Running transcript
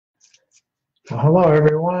Well, hello,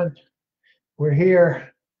 everyone. We're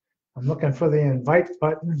here. I'm looking for the invite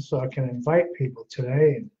button so I can invite people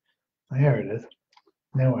today. And there it is.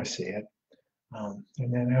 Now I see it. And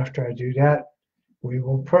then after I do that, we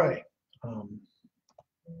will pray. Let's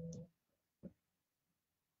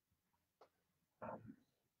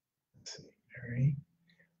see, Mary.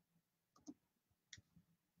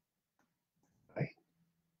 Right.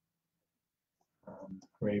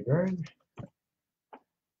 Rayburn.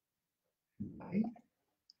 Right.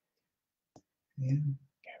 And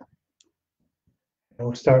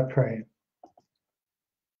we'll start praying.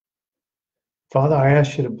 Father, I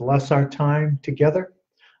ask you to bless our time together.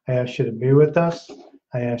 I ask you to be with us.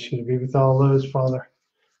 I ask you to be with all those, Father,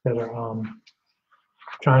 that are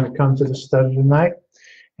trying to come to the study tonight.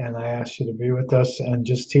 And I ask you to be with us and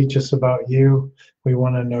just teach us about you. We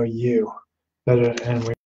want to know you better, and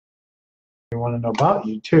we want to know about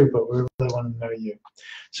you too, but we really want to know you.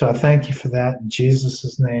 So I thank you for that in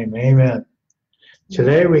Jesus' name. Amen.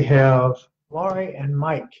 Today we have Laurie and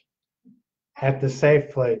Mike at the safe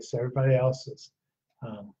place. Everybody else is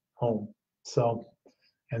home. So,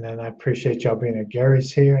 and then I appreciate y'all being at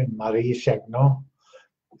Gary's here, and Marie Chagnon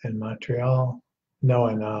in Montreal. No,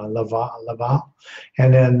 in Laval.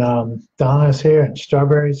 And then Donna's here and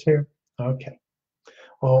Strawberry's here. Okay.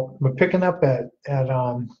 Well, we're picking up at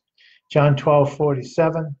John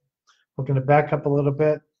 12:47. We're going to back up a little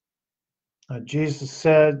bit. Jesus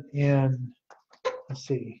said in, let's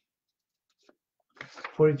see,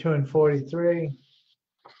 42 and 43,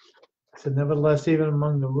 said, nevertheless, even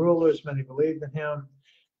among the rulers, many believed in him.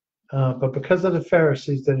 But because of the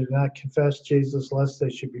Pharisees, they did not confess Jesus, lest they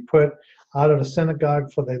should be put out of the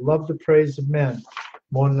synagogue, for they loved the praise of men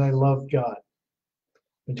more than they loved God.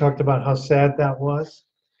 We talked about how sad that was,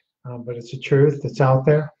 but it's a truth. It's out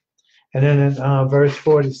there. And then in verse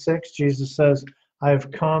 46, Jesus says, I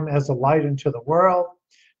have come as a light into the world,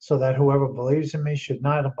 so that whoever believes in me should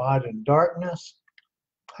not abide in darkness.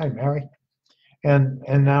 Hi, Mary. And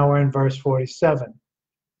now we're in verse 47.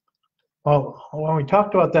 Well, when we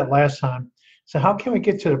talked about that last time, so how can we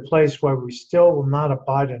get to the place where we still will not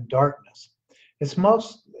abide in darkness? It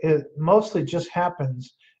mostly just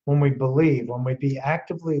happens when we believe, when we be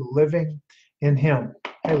actively living in him.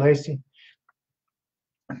 Hey, Lacey.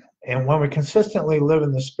 And when we consistently live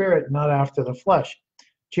in the spirit, not after the flesh.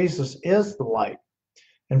 Jesus is the light.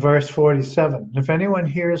 In verse 47, if anyone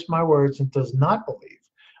hears my words and does not believe,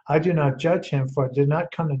 I do not judge him, for I did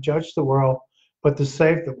not come to judge the world, but to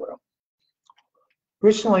save the world.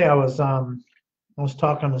 Recently, I was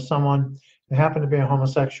talking to someone who happened to be a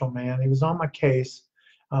homosexual man. He was on my case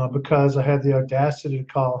because I had the audacity to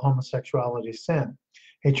call homosexuality sin.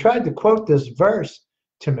 He tried to quote this verse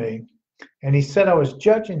to me, and he said I was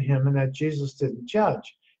judging him and that Jesus didn't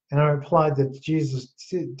judge. And I replied that Jesus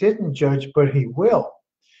didn't judge, but he will.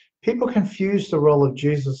 People confuse the role of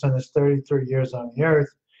Jesus in his 33 years on the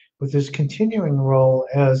earth with his continuing role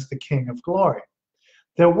as the King of Glory.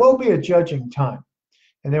 There will be a judging time.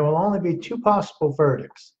 And there will only be two possible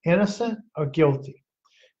verdicts, innocent or guilty.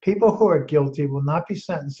 People who are guilty will not be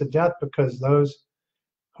sentenced to death, because those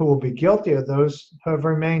who will be guilty are those who have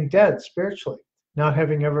remained dead spiritually, not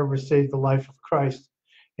having ever received the life of Christ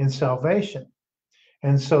in salvation.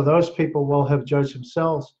 And so those people will have judged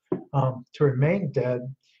themselves to remain dead,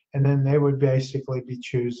 and then they would basically be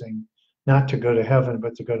choosing not to go to heaven,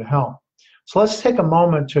 but to go to hell. So let's take a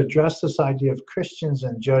moment to address this idea of Christians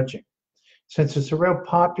and judging, since it's a real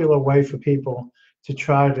popular way for people to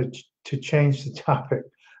try to change the topic.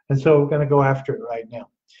 And so we're going to go after it right now.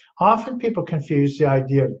 Often people confuse the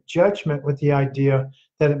idea of judgment with the idea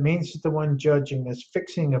that it means that the one judging is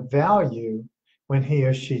fixing a value when he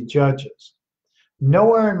or she judges.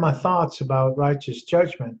 Nowhere in my thoughts about righteous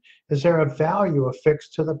judgment is there a value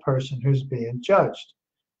affixed to the person who's being judged,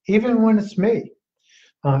 even when it's me.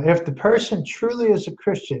 If the person truly is a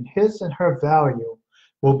Christian, his and her value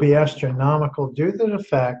will be astronomical due to the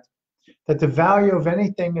fact that the value of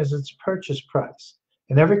anything is its purchase price.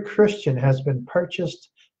 And every Christian has been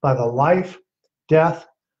purchased by the life, death,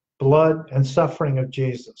 blood, and suffering of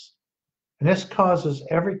Jesus. And this causes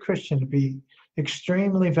every Christian to be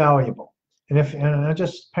extremely valuable. And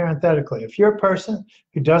just parenthetically, if you're a person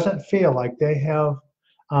who doesn't feel like they have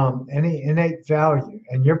any innate value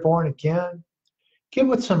and you're born again, get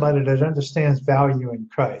with somebody that understands value in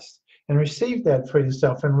Christ and receive that for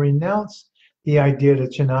yourself, and renounce the idea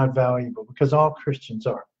that you're not valuable, because all Christians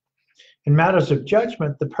are. In matters of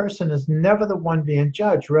judgment, the person is never the one being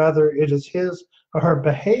judged. Rather, it is his or her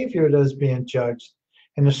behavior that is being judged,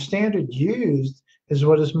 and the standard used is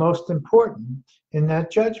what is most important in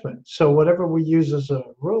that judgment. So whatever we use as a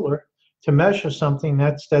ruler To measure something,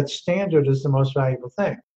 that standard is the most valuable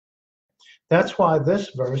thing. That's why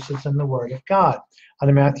this verse is in the Word of God. Out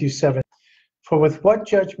of Matthew 7. For with what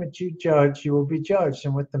judgment you judge, you will be judged,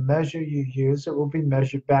 and with the measure you use, it will be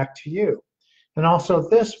measured back to you. And also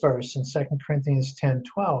this verse in 2 Corinthians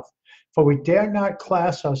 10:12. For we dare not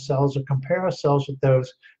class ourselves or compare ourselves with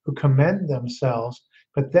those who commend themselves,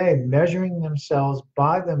 but they, measuring themselves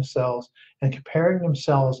by themselves and comparing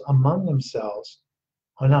themselves among themselves,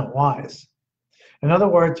 are not wise. In other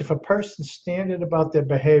words, if a person's standard about their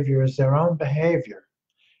behavior is their own behavior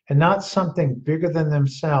and not something bigger than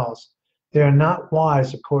themselves, they are not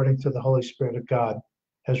wise according to the Holy Spirit of God,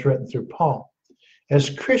 as written through Paul. As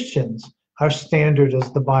Christians, our standard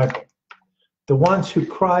is the Bible. The ones who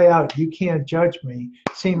cry out, "You can't judge me,"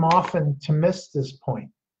 seem often to miss this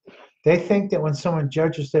point. They think that when someone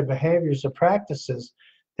judges their behaviors or practices,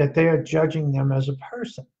 that they are judging them as a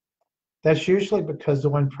person. That's usually because the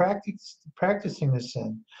one practicing the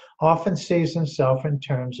sin often sees himself in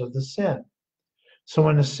terms of the sin. So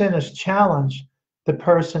when the sin is challenged, the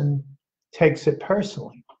person takes it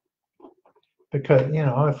personally. Because,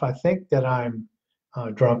 if I think that I'm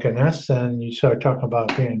drunkenness, and you start talking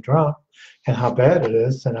about being drunk and how bad it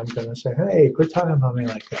is, then I'm going to say, hey, quit talking about me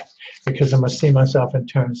like that, because I must see myself in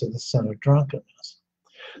terms of the sin of drunkenness.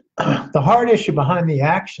 The hard issue behind the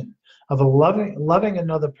action of loving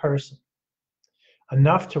another person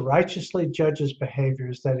enough to righteously judge his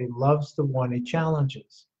behaviors that he loves the one he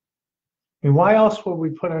challenges. I mean, why else would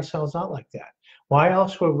we put ourselves out like that? Why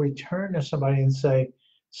else would we turn to somebody and say,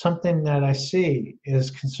 something that I see is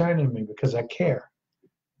concerning me because I care?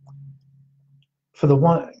 For the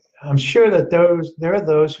one, I'm sure that there are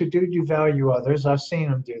those who do devalue others. I've seen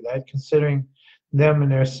them do that, considering them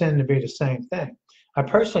and their sin to be the same thing. I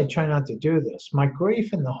personally try not to do this. My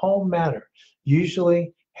grief in the whole matter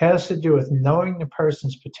usually has to do with knowing the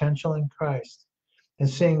person's potential in Christ and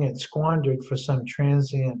seeing it squandered for some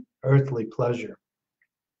transient earthly pleasure.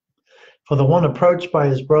 For the one approached by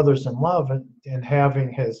his brothers in love and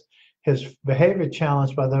having his behavior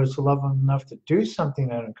challenged by those who love him enough to do something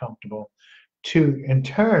that uncomfortable, to in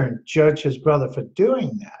turn judge his brother for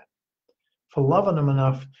doing that, for loving him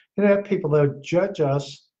enough. You have people that judge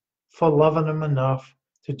us for loving them enough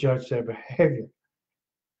to judge their behavior.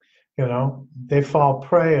 They fall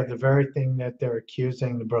prey of the very thing that they're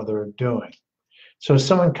accusing the brother of doing. So if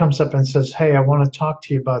someone comes up and says, hey, I want to talk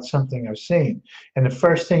to you about something I've seen, and the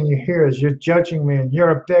first thing you hear is, you're judging me and you're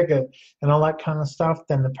a bigot and all that kind of stuff,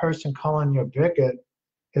 then the person calling you a bigot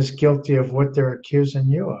is guilty of what they're accusing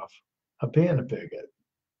you of being a bigot.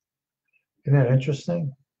 Isn't that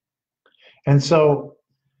interesting? And so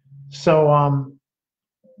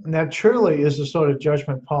that truly is the sort of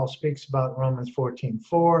judgment Paul speaks about in Romans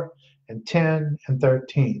 14:4 and 10 and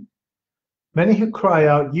 13. Many who cry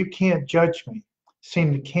out, "You can't judge me,"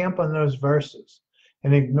 seem to camp on those verses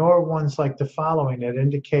and ignore ones like the following that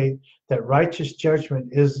indicate that righteous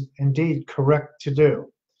judgment is indeed correct to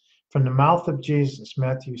do. From the mouth of Jesus,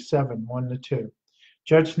 Matthew 7:1-2.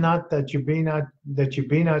 Judge not that you be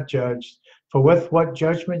not judged, for with what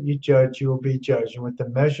judgment you judge, you will be judged, and with the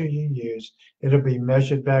measure you use, it'll be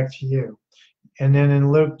measured back to you. And then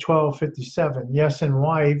in Luke 12:57, yes, and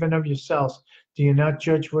why, even of yourselves, do you not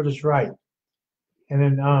judge what is right? And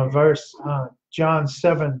in John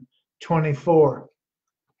 7:24,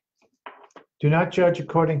 do not judge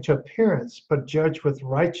according to appearance, but judge with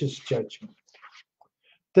righteous judgment.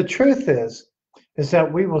 The truth is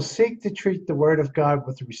that we will seek to treat the Word of God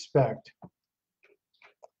with respect.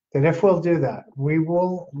 That if we'll do that, we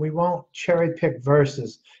won't cherry pick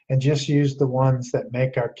verses and just use the ones that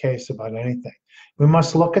make our case about anything. We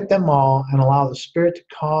must look at them all and allow the Spirit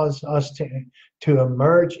to cause us to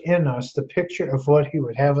emerge in us the picture of what He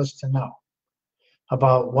would have us to know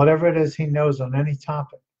about whatever it is He knows on any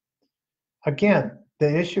topic. Again,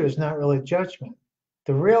 the issue is not really judgment.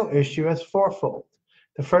 The real issue is fourfold.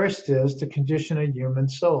 The first is the condition of human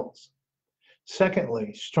souls.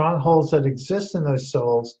 Secondly, strongholds that exist in those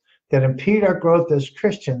souls that impede our growth as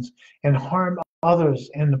Christians and harm others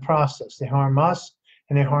in the process. They harm us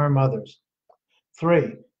and they harm others.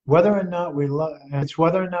 3, whether or not we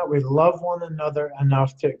love one another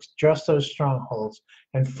enough to address those strongholds.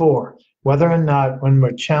 And 4, whether or not, when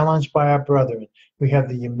we're challenged by our brethren, we have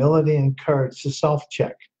the humility and courage to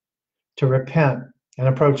self-check, to repent, and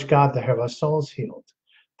approach God to have our souls healed.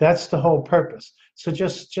 That's the whole purpose. So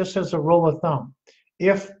just as a rule of thumb,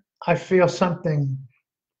 if I feel something,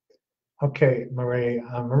 okay, Marie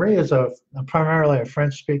is primarily a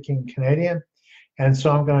French-speaking Canadian, and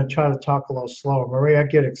so I'm going to try to talk a little slower. Marie, I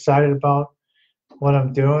get excited about what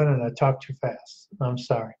I'm doing, and I talk too fast. I'm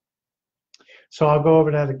sorry. So I'll go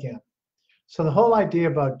over that again. So the whole idea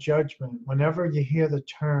about judgment, whenever you hear the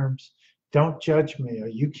terms, don't judge me, or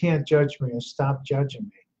you can't judge me, or stop judging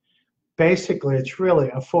me, basically it's really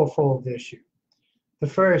a fourfold issue. The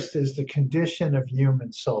first is the condition of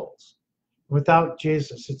human souls. Without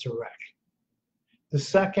Jesus, it's a wreck. The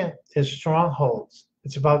second is strongholds.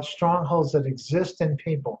 It's about strongholds that exist in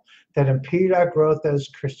people that impede our growth as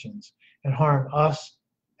Christians and harm us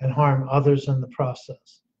and harm others in the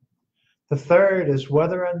process. The third is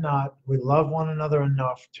whether or not we love one another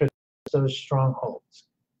enough to address those strongholds.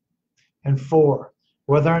 And four,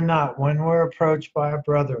 whether or not when we're approached by our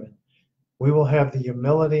brethren, we will have the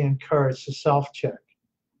humility and courage to self-check.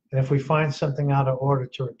 And if we find something out of order,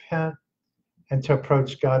 to repent and to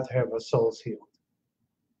approach God to have our souls healed.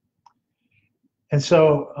 And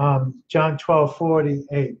so John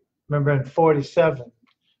 12:48, remember in 47,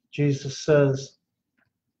 Jesus says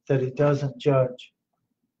that he doesn't judge.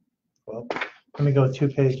 Well, let me go 2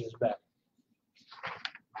 pages back.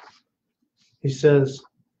 He says,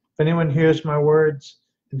 if anyone hears my words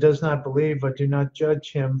and does not believe, I do not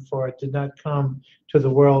judge him, for I did not come to the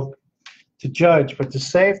world to judge, but to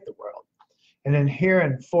save the world. And then here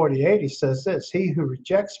in 48, he says this, he who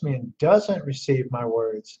rejects me and doesn't receive my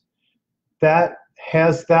words, that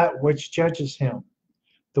has that which judges him.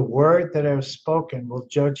 The word that I have spoken will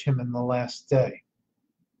judge him in the last day.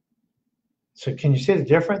 So can you see the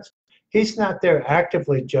difference? He's not there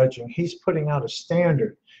actively judging. He's putting out a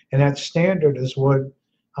standard. And that standard is what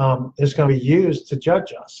is going to be used to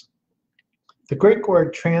judge us. The Greek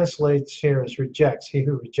word translates here as rejects. He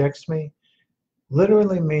who rejects me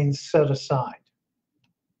literally means set aside.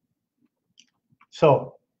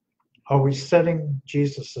 So are we setting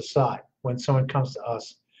Jesus aside when someone comes to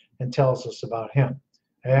us and tells us about him?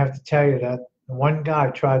 I have to tell you that one guy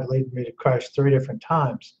tried leading me to Christ 3 different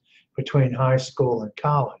times between high school and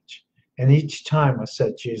college. And each time I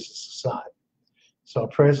set Jesus aside. So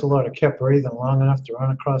praise the Lord, I kept breathing long enough to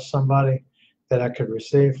run across somebody that I could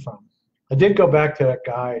receive from. I did go back to that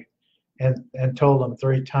guy and told him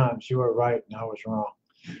 3 times, you were right and I was wrong.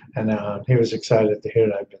 And he was excited to hear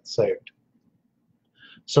that I'd been saved.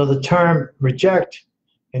 So the term reject,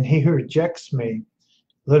 and he who rejects me,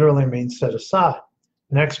 literally means set aside.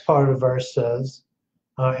 Next part of the verse says,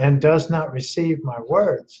 and does not receive my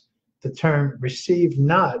words. The term receive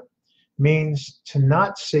not means to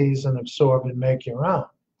not seize and absorb and make your own.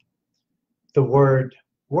 The word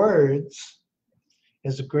words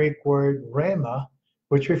is a Greek word rhema,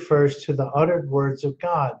 which refers to the uttered words of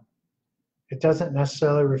God. It doesn't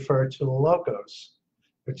necessarily refer to the logos,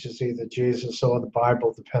 which is either Jesus or the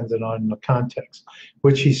Bible, depending on the context,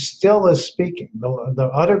 which he still is speaking.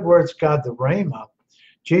 The uttered words God, the rhema,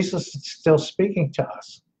 Jesus is still speaking to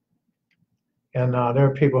us. And there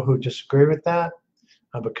are people who disagree with that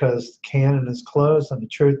because the canon is closed, and the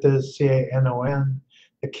truth is, C-A-N-O-N,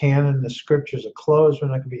 the canon, the scriptures are closed. We're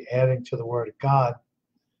not going to be adding to the word of God.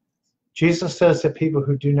 Jesus says that people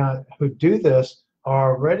who do this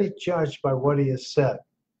are already judged by what he has said.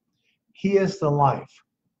 He is the life.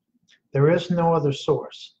 There is no other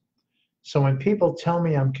source. So when people tell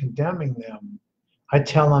me I'm condemning them, I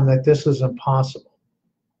tell them that this is impossible.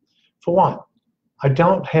 For one, I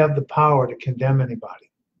don't have the power to condemn anybody.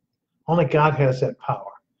 Only God has that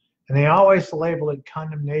power. And they always label it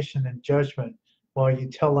condemnation and judgment while you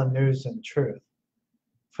tell the news and truth.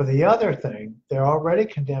 For the other thing, they're already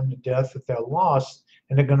condemned to death if they're lost,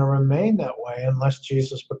 and they're going to remain that way unless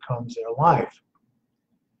Jesus becomes their life.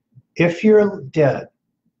 If you're dead,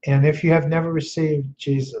 and if you have never received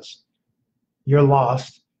Jesus, you're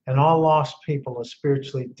lost, and all lost people are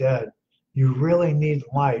spiritually dead. You really need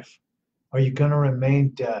life, or you're going to remain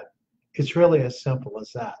dead. It's really as simple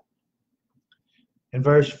as that. In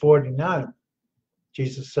verse 49,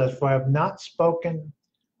 Jesus says, for I have not spoken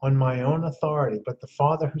on my own authority, but the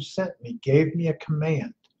Father who sent me gave me a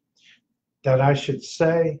command that I should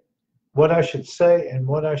say what I should say and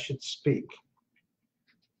what I should speak.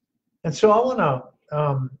 And so I want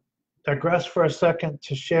to digress for a second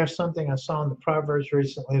to share something I saw in the Proverbs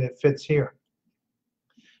recently that fits here.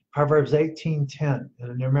 Proverbs 18:10 in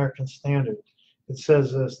the New American Standard. It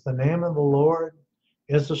says this, the name of the Lord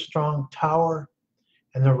is a strong tower,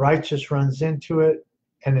 and the righteous runs into it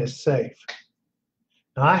and is safe.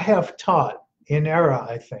 Now, I have taught in error,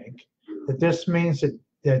 I think, that this means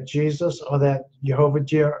that Jesus or that Jehovah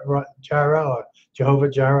Jireh or Jehovah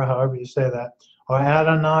Jireh, however you say that, or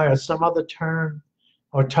Adonai or some other term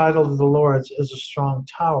or title of the Lord's is a strong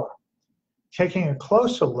tower. Taking a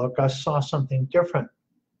closer look, I saw something different.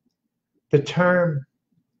 The term,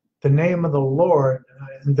 the name of the Lord,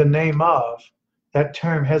 the name of, that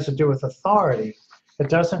term has to do with authority. It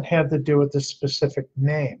doesn't have to do with the specific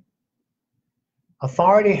name.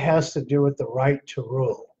 Authority has to do with the right to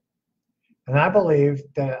rule. And I believe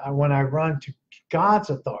that when I run to God's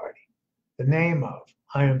authority, the name of,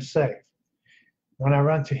 I am safe. When I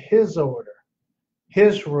run to his order,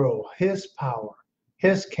 his rule, his power,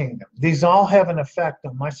 his kingdom, these all have an effect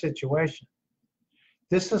on my situation.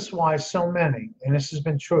 This is why so many, and this has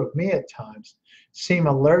been true of me at times, seem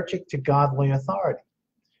allergic to godly authority.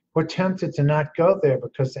 We're tempted to not go there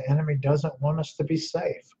because the enemy doesn't want us to be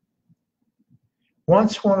safe.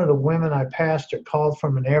 Once one of the women I pastored called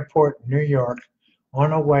from an airport in New York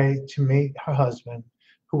on her way to meet her husband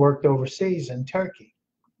who worked overseas in Turkey.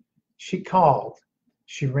 She called.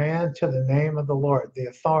 She ran to the name of the Lord, the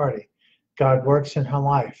authority God works in her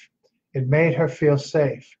life. It made her feel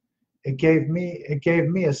safe. It gave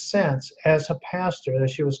me a sense as a pastor that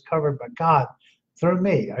she was covered by God through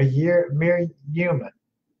me, mere human,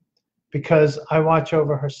 because I watch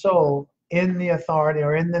over her soul in the authority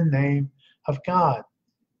or in the name of God.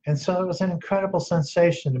 And so it was an incredible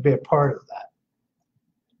sensation to be a part of that.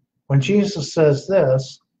 When Jesus says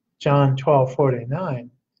this, John 12:49,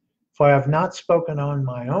 for I have not spoken on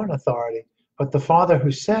my own authority, but the Father who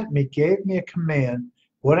sent me gave me a command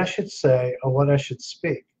what I should say or what I should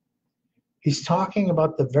speak. He's talking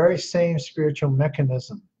about the very same spiritual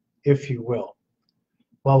mechanism, if you will.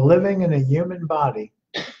 While living in a human body,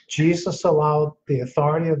 Jesus allowed the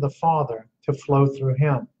authority of the Father to flow through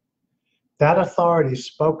him. That authority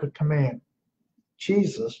spoke a command.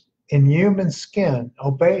 Jesus, in human skin,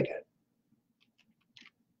 obeyed it.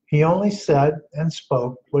 He only said and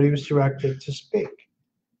spoke what he was directed to speak.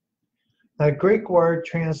 That Greek word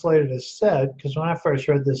translated as said, because when I first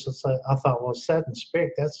read this, I thought, well, said and speak,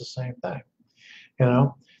 that's the same thing. You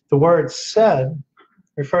know, the word said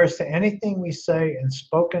refers to anything we say in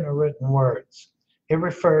spoken or written words. It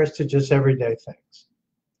refers to just everyday things.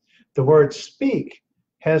 The word speak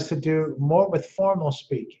has to do more with formal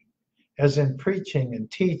speaking, as in preaching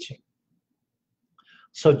and teaching.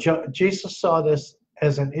 So Jesus saw this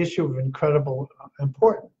as an issue of incredible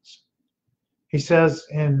importance. He says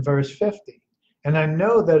in verse 50, and I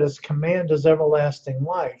know that his command is everlasting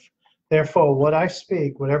life. Therefore,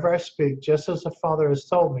 whatever I speak, just as the Father has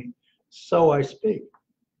told me, so I speak.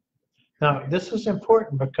 Now, this is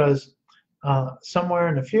important because somewhere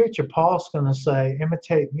in the future, Paul's going to say,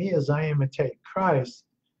 imitate me as I imitate Christ.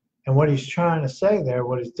 And what he's trying to say there,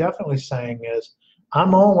 what he's definitely saying is,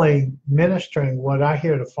 I'm only ministering what I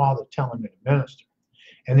hear the Father telling me to minister.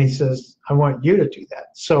 And he says, I want you to do that.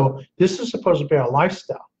 So this is supposed to be our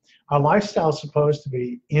lifestyle. Our lifestyle is supposed to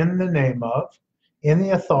be in the name of, in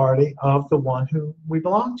the authority of the one who we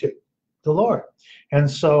belong to, the Lord. And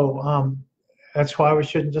so that's why we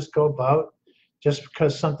shouldn't just go about just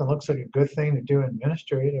because something looks like a good thing to do in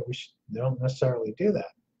ministry, that we don't necessarily do that.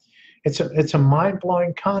 It's a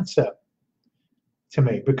mind-blowing concept to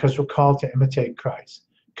me because we're called to imitate Christ.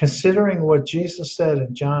 Considering what Jesus said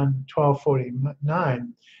in John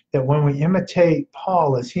 12:49, that when we imitate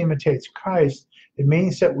Paul as he imitates Christ, it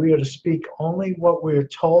means that we are to speak only what we are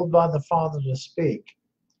told by the Father to speak,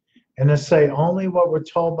 and to say only what we're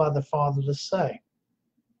told by the Father to say.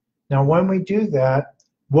 Now, when we do that,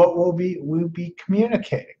 we'll be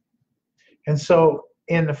communicating. And so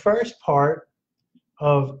in the first part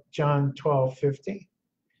of John 12:50,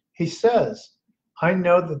 he says, I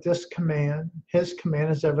know that his command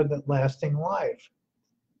is everlasting life.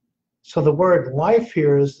 So the word life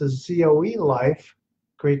here is the Zoe life,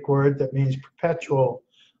 Greek word that means perpetual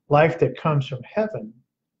life that comes from heaven.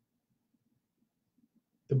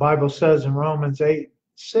 The Bible says in Romans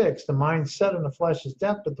 8:6, the mind set in the flesh is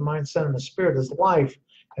death, but the mind set in the spirit is life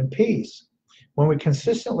and peace. When we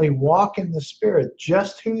consistently walk in the Spirit,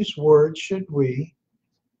 just whose word should be,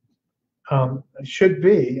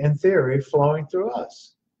 in theory, flowing through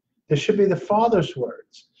us? There should be the Father's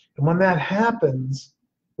words. And when that happens,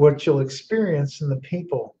 what you'll experience in the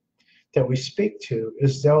people that we speak to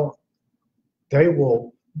is they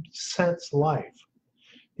will sense life.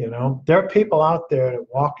 You know, there are people out there that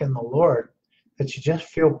walk in the Lord that you just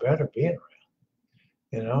feel better being around,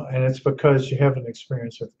 you know, and it's because you have an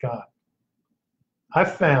experience with God. I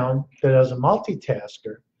found that as a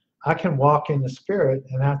multitasker, I can walk in the Spirit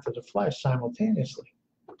and out to the flesh simultaneously.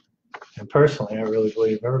 And personally, I really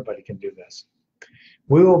believe everybody can do this.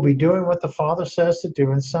 We will be doing what the Father says to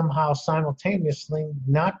do and somehow simultaneously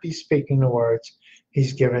not be speaking the words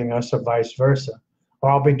he's giving us or vice versa. Or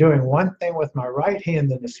I'll be doing one thing with my right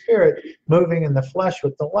hand in the Spirit, moving in the flesh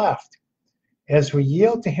with the left. As we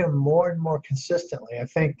yield to him more and more consistently, I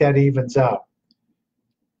think that evens out.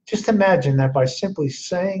 Just imagine that by simply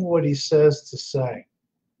saying what he says to say,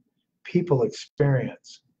 people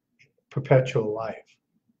experience perpetual life.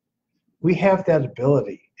 We have that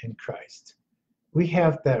ability in Christ. We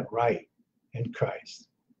have that right in Christ.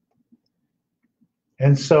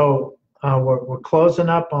 And so we're closing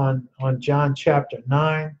up on John chapter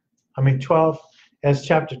 12. As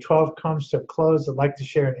chapter 12 comes to a close, I'd like to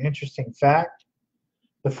share an interesting fact.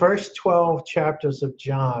 The first 12 chapters of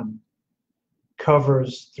John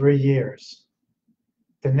covers 3 years.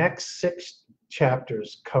 The next 6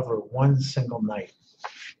 chapters cover one single night.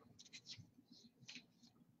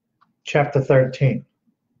 Chapter 13,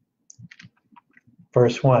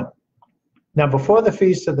 verse 1. Now before the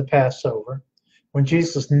feast of the Passover, when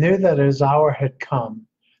Jesus knew that his hour had come,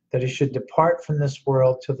 that he should depart from this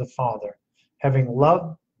world to the Father, having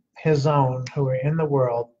loved his own who were in the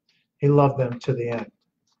world, he loved them to the end.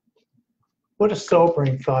 What a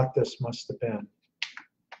sobering thought this must have been.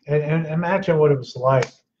 And imagine what it was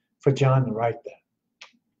like for John to write that.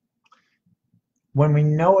 When we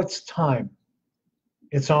know it's time,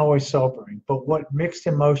 it's always sobering. But what mixed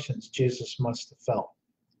emotions Jesus must have felt.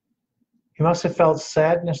 He must have felt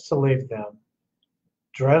sadness to leave them,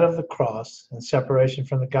 dread of the cross and separation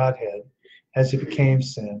from the Godhead as he became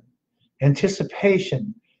sin,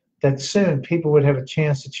 anticipation that soon people would have a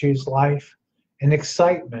chance to choose life, and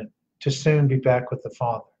excitement to soon be back with the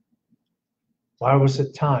Father. Why was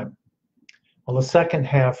it time? Well, the second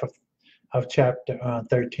half of chapter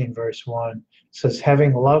 13, verse 1 says,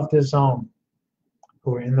 having loved his own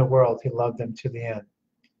who were in the world, he loved them to the end.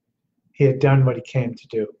 He had done what he came to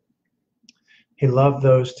do. He loved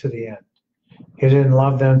those to the end. He didn't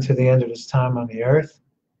love them to the end of his time on the earth.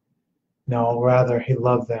 No, rather, he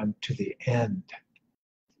loved them to the end.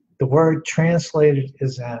 The word translated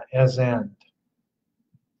as end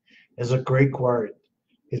is a Greek word.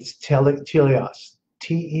 It's teleos,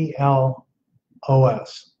 T-E-L-O-S.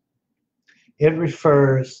 It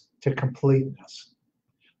refers to completeness.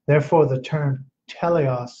 Therefore, the term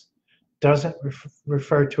teleos doesn't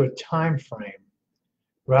refer to a time frame.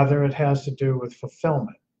 Rather, it has to do with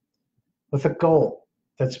fulfillment, with a goal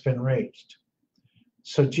that's been reached.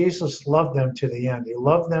 So Jesus loved them to the end. He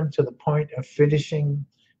loved them to the point of finishing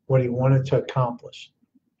what he wanted to accomplish.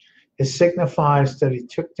 It signifies that he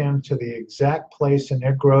took them to the exact place in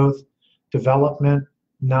their growth, development,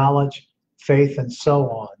 knowledge, faith, and so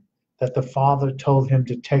on that the Father told him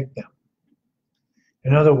to take them.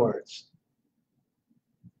 In other words,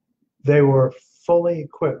 they were fully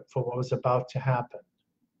equipped for what was about to happen,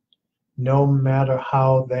 no matter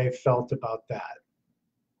how they felt about that,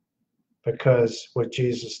 because what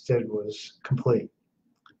Jesus did was complete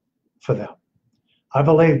for them. I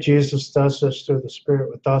believe Jesus does this through the Spirit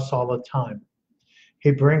with us all the time.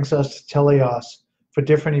 He brings us to teleos for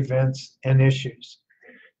different events and issues.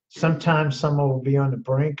 Sometimes someone will be on the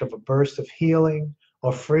brink of a burst of healing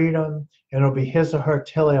or freedom, and it'll be his or her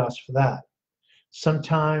teleos for that.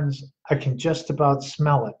 Sometimes I can just about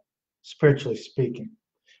smell it, spiritually speaking.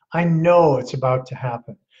 I know it's about to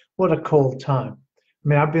happen. What a cold time. I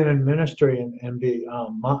mean, I've been in ministry and be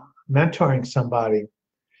mentoring somebody,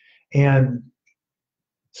 and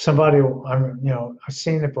somebody, I've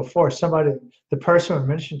seen it before. The person we're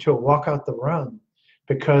mentioning to will walk out the room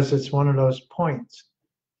because it's one of those points.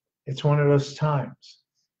 It's one of those times.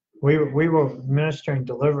 We were ministering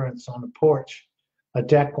deliverance on the porch, a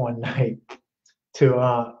deck one night to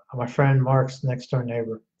my friend Mark's next door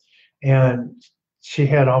neighbor, and she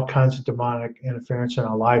had all kinds of demonic interference in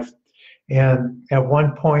her life. And at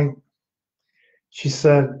one point, she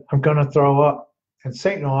said, "I'm going to throw up." And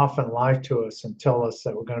Satan will often lie to us and tell us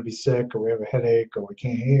that we're going to be sick, or we have a headache, or we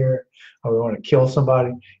can't hear, or we want to kill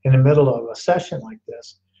somebody in the middle of a session like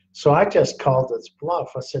this. So I just called its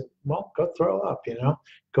bluff. I said, "Well, go throw up,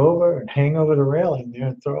 Go over and hang over the railing there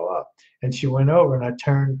and throw up." And she went over, and I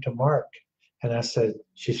turned to Mark, and I said,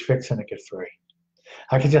 "She's fixing to get free."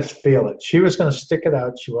 I could just feel it. She was going to stick it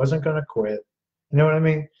out. She wasn't going to quit. You know what I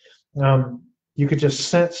mean? You could just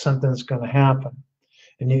sense something's going to happen.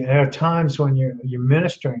 And there are times when you're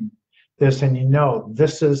ministering this and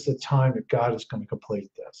this is the time that God is going to complete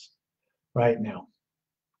this right now.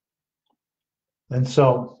 And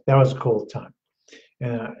so that was a cool time.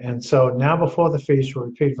 And so now before the feast, we'll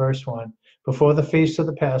repeat verse 1. Before the feast of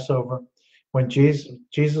the Passover, when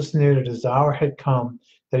Jesus knew that his hour had come,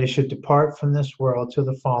 that he should depart from this world to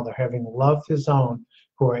the Father, having loved his own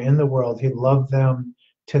who are in the world, he loved them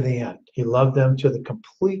to the end. He loved them to the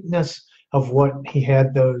completeness of what he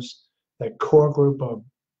had that core group of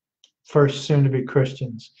first soon-to-be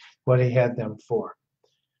Christians, what he had them for.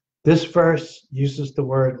 This verse uses the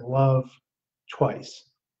word love twice.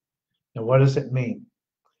 Now, what does it mean?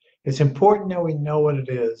 It's important that we know what it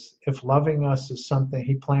is if loving us is something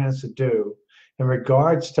he plans to do in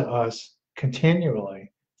regards to us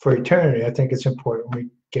continually for eternity, I think it's important we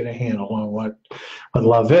get a handle on what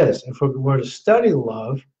love is. If we were to study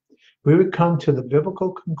love, we would come to the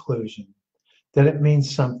biblical conclusion that it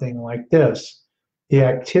means something like this: the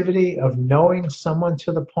activity of knowing someone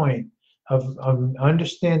to the point of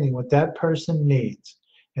understanding what that person needs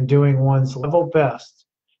and doing one's level best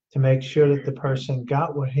to make sure that the person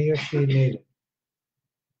got what he or she needed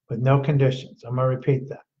with no conditions. I'm going to repeat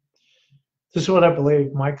that. This is what I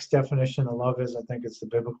believe Mike's definition of love is. I think it's the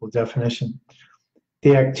biblical definition.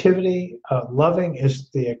 The activity of loving is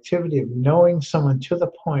the activity of knowing someone to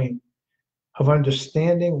the point of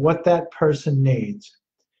understanding what that person needs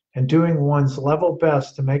and doing one's level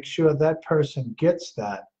best to make sure that person gets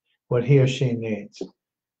that, what he or she needs.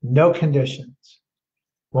 No conditions.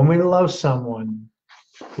 When we love someone,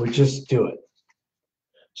 we just do it.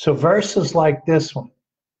 So verses like this one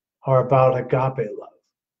are about agape love.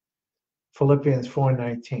 Philippians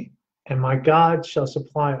 4:19. And my God shall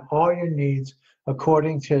supply all your needs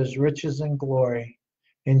according to his riches and glory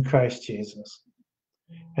in Christ Jesus.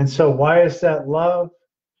 And so why is that love?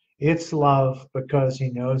 It's love because he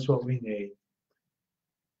knows what we need.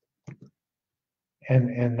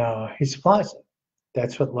 And he supplies it.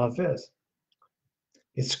 That's what love is.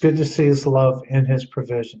 It's good to see his love in his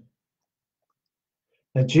provision.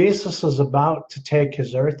 Now, Jesus is about to take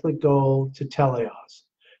his earthly goal to teleos,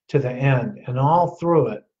 to the end, and all through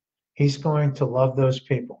it, he's going to love those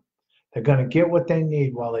people. They're going to get what they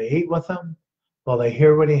need while they eat with him, while they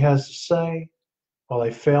hear what he has to say, while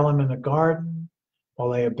they fail him in the garden, while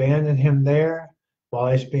they abandon him there,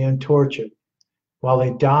 while he's being tortured, while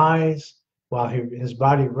he dies, while his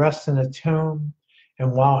body rests in a tomb,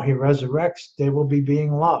 and while he resurrects, they will be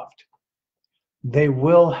being loved. They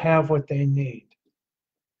will have what they need.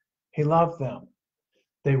 He loved them.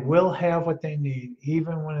 They will have what they need,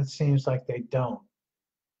 even when it seems like they don't.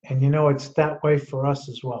 And you know, it's that way for us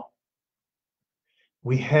as well.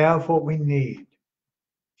 We have what we need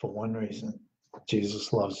for one reason: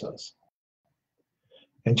 Jesus loves us.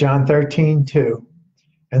 In John 13:2,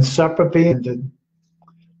 and supper being ended,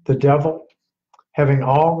 the devil, having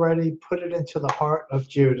already put it into the heart of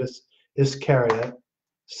Judas Iscariot,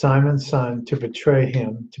 Simon's son, to betray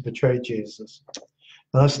him, to betray Jesus.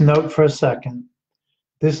 Now let's note for a second,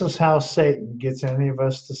 this is how Satan gets any of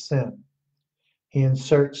us to sin. He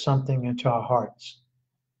inserts something into our hearts.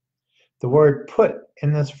 The word put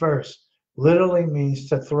in this verse literally means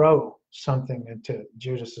to throw something into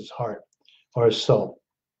Judas's heart or his soul.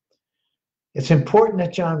 It's important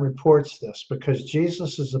that John reports this because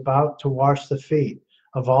Jesus is about to wash the feet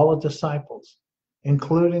of all the disciples,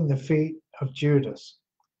 including the feet of Judas.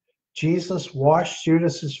 Jesus washed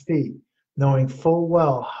Judas's feet, knowing full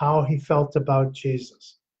well how he felt about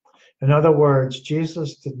Jesus. In other words,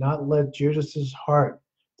 Jesus did not let Judas's heart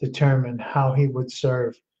determine how he would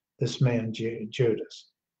serve this man,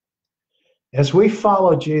 Judas. As we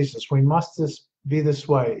follow Jesus, we must be this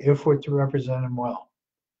way if we're to represent him well.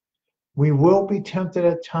 We will be tempted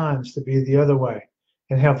at times to be the other way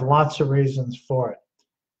and have lots of reasons for it.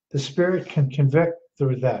 The Spirit can convict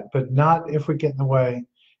through that, but not if we get in the way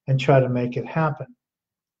and try to make it happen.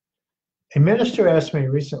 A minister asked me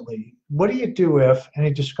recently, what do you do if, and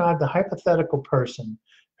he described a hypothetical person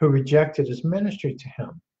who rejected his ministry to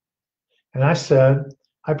him. And I said,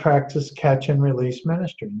 I practice catch and release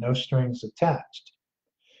ministry, no strings attached.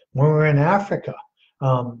 When we were in Africa,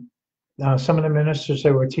 some of the ministers,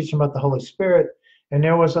 they were teaching about the Holy Spirit, and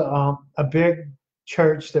there was a big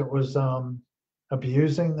church that was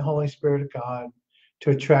abusing the Holy Spirit of God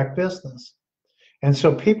to attract business. And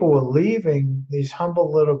so people were leaving these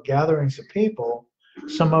humble little gatherings of people,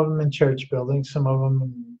 some of them in church buildings, some of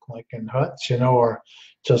them like in huts, or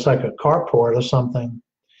just like a carport or something.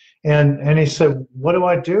 And he said, what do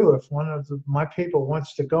I do if one of my people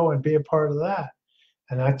wants to go and be a part of that?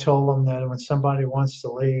 And I told him that when somebody wants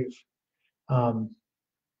to leave,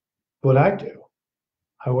 what I do,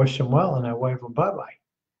 I wish them well and I wave them bye-bye.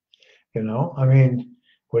 I mean,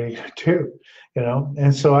 what are you going to do?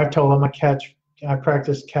 And so I told him I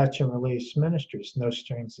practice catch and release ministries, no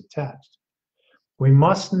strings attached. We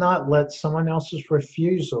must not let someone else's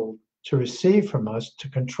refusal to receive from us to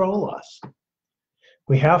control us.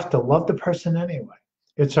 We have to love the person anyway.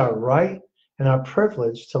 It's our right and our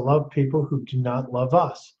privilege to love people who do not love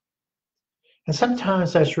us. And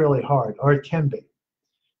sometimes that's really hard, or it can be.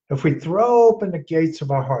 If we throw open the gates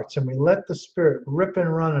of our hearts and we let the Spirit rip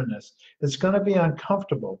and run in us, it's going to be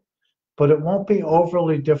uncomfortable, but it won't be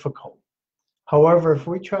overly difficult. However, if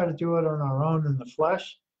we try to do it on our own in the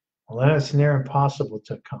flesh, well, then it's near impossible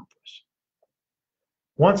to accomplish.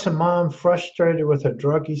 Once a mom, frustrated with her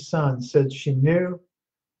druggy son, said she knew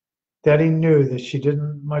that he knew that she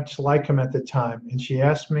didn't much like him at the time, and she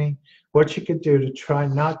asked me what she could do to try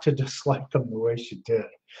not to dislike him the way she did.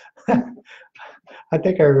 I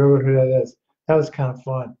think I remember who that is. That was kind of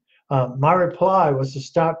fun. My reply was to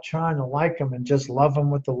stop trying to like him and just love him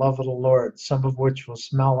with the love of the Lord, some of which will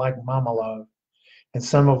smell like mama love, and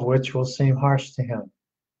some of which will seem harsh to him.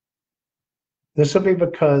 This will be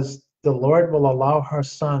because the Lord will allow her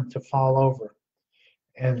son to fall over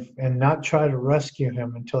and not try to rescue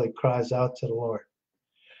him until he cries out to the Lord.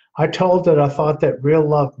 I told that I thought that real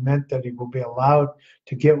love meant that he will be allowed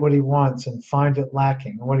to get what he wants and find it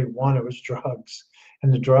lacking. And what he wanted was drugs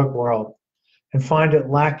in the drug world, and find it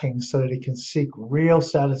lacking so that he can seek real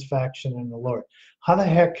satisfaction in the Lord. How the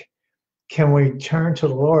heck can we turn to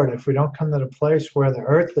the Lord if we don't come to the place where the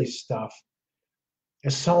earthly stuff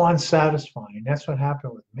is so unsatisfying? That's what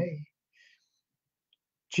happened with me.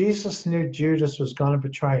 Jesus knew Judas was going to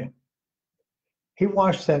betray him. He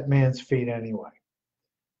washed that man's feet anyway.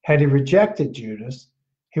 Had he rejected Judas,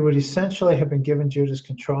 he would essentially have been given Judas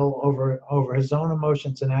control over his own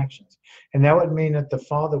emotions and actions. And that would mean that the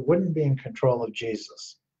Father wouldn't be in control of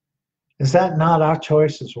Jesus. Is that not our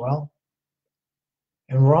choice as well?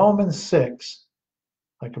 In Romans 6,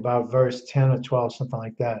 like about verse 10 or 12, something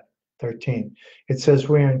like that, 13, it says,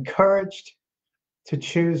 we are encouraged to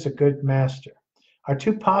choose a good master. Our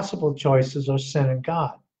two possible choices are sin and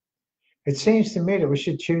God. It seems to me that we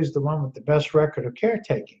should choose the one with the best record of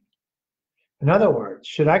caretaking. In other words,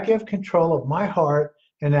 should I give control of my heart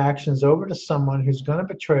and actions over to someone who's going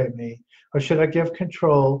to betray me, or should I give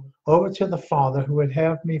control over to the Father who would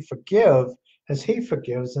have me forgive as he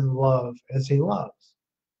forgives and love as he loves?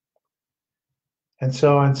 And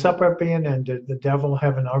so on supper being ended, the devil,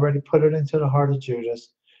 having already put it into the heart of Judas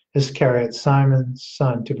Iscariot, Simon's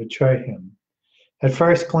son, to betray him. At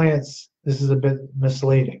first glance, this is a bit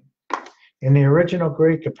misleading. In the original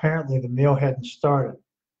Greek, apparently the meal hadn't started,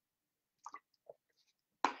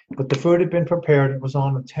 but the food had been prepared. It was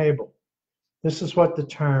on the table. This is what the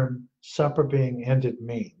term supper being ended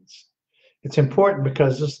means. It's important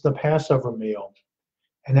because this is the Passover meal,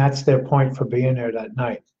 and that's their point for being there that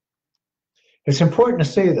night. It's important to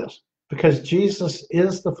see this because Jesus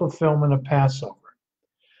is the fulfillment of Passover.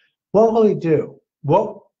 What will he do?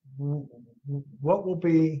 What will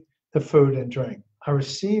be the food and drink? Our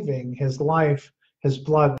receiving his life, his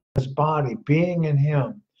blood, his body, being in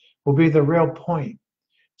him will be the real point.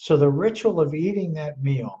 So the ritual of eating that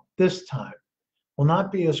meal this time will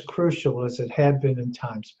not be as crucial as it had been in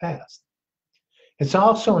times past. It's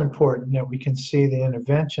also important that we can see the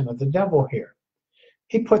intervention of the devil here.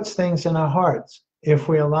 He puts things in our hearts if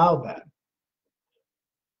we allow that.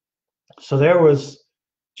 So there was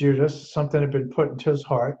Judas, something had been put into his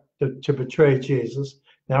heart to betray Jesus.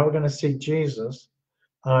 Now we're going to see Jesus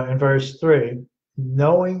in verse 3,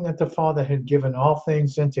 knowing that the Father had given all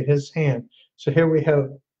things into his hand. So here we have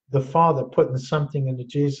the Father putting something into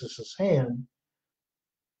Jesus' hand,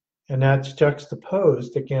 and that's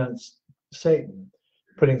juxtaposed against Satan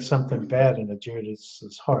putting something bad into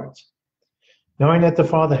Judas' heart. Knowing that the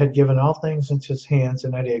Father had given all things into his hands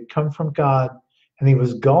and that he had come from God and he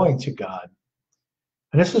was going to God.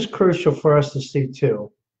 And this is crucial for us to see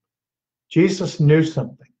too. Jesus knew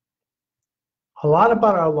something. A lot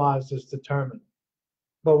about our lives is determined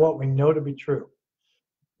by what we know to be true,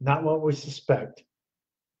 not what we suspect,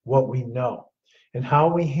 what we know, and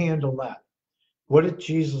how we handle that. What did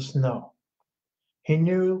Jesus know? He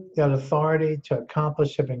knew that authority to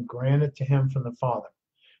accomplish had been granted to him from the Father.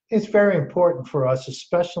 It's very important for us,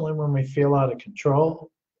 especially when we feel out of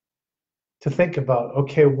control, to think about,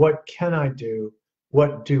 okay, what can I do?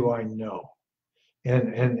 What do I know?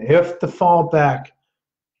 And if the fallback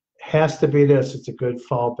has to be this, it's a good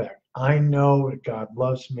fallback. I know that God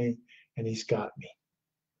loves me and he's got me.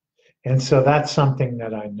 And so that's something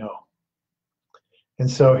that I know.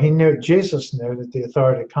 And so Jesus knew that the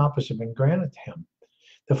authority to accomplish had been granted to him.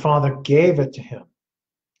 The Father gave it to him.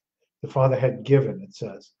 The Father had given, it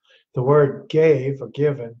says. The word gave or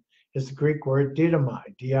given is the Greek word didomi,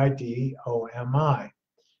 D-I-D-O-M-I.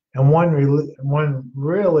 And one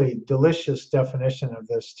really delicious definition of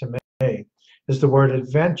this to me is the word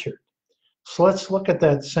adventured. So let's look at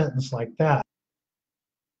that sentence like that.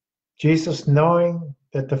 Jesus, knowing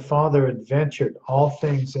that the Father adventured all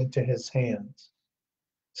things into his hands.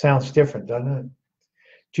 Sounds different, doesn't it?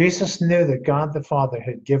 Jesus knew that God the Father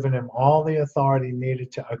had given him all the authority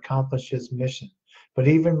needed to accomplish his mission. But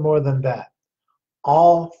even more than that,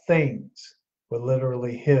 all things were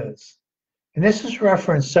literally his. And this is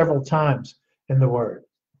referenced several times in the Word.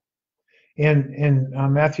 In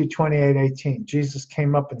Matthew 28:18, Jesus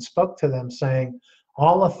came up and spoke to them saying,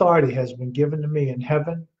 all authority has been given to me in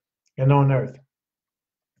heaven and on earth.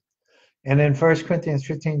 And in 1 Corinthians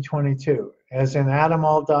 15:22, as in Adam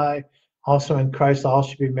all die, also in Christ all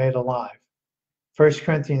should be made alive. 1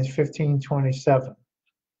 Corinthians 15:27,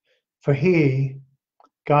 for he,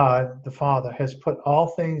 God, the Father, has put all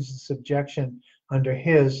things in subjection under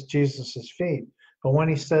his, Jesus' feet. But when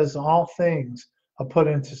he says all things are put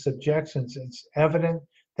into subjection, it's evident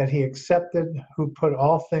that he accepted who put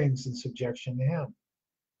all things in subjection to him.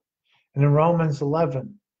 And in Romans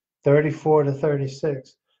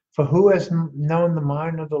 11:34-36, for who has known the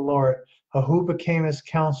mind of the Lord, or who became his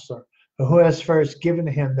counselor, or who has first given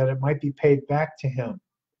to him that it might be paid back to him?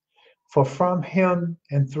 For from him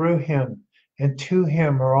and through him and to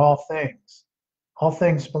him are all things. All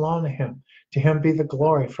things belong to him. To him be the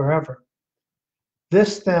glory forever.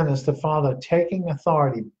 This then is the Father taking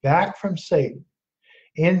authority back from Satan,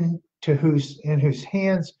 in whose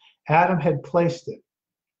hands Adam had placed it.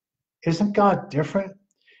 Isn't God different?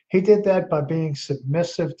 He did that by being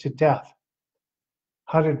submissive to death.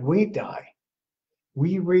 How did we die?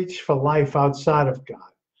 We reach for life outside of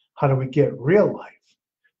God. How do we get real life?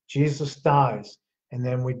 Jesus dies, and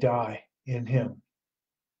then we die in him.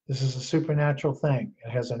 This is a supernatural thing.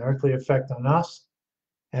 It has an earthly effect on us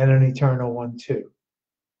and an eternal one too.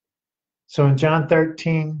 So in John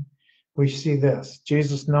 13, we see this.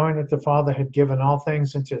 Jesus, knowing that the Father had given all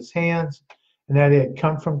things into his hands and that he had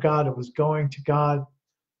come from God and was going to God,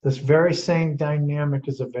 this very same dynamic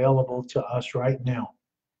is available to us right now.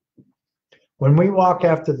 When we walk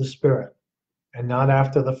after the Spirit and not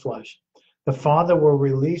after the flesh, the Father will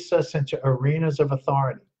release us into arenas of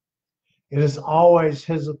authority. It is always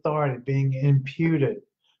his authority being imputed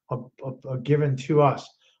or given to us.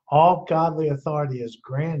 All godly authority is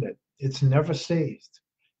granted. It's never seized.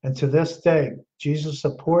 And to this day, Jesus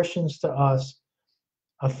apportions to us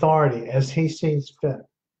authority as he sees fit.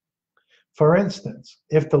 For instance,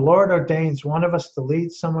 if the Lord ordains one of us to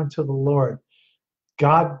lead someone to the Lord,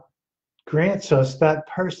 God grants us that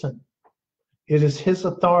person. It is his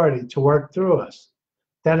authority to work through us.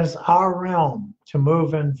 That is our realm to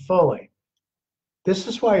move in fully. This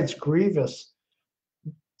is why it's grievous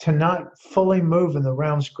to not fully move in the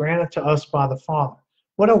realms granted to us by the Father.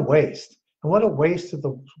 What a waste. And what a waste of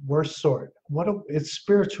the worst sort. It's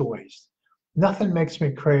spiritual waste. Nothing makes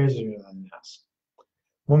me crazier than this.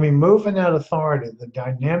 When we move in that authority, the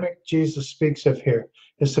dynamic Jesus speaks of here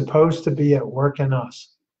is supposed to be at work in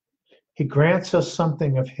us. He grants us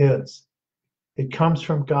something of his. It comes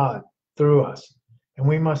from God through us, and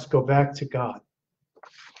we must go back to God.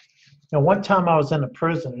 Now, one time I was in a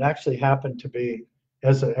prison. It actually happened to be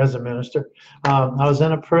as a minister. I was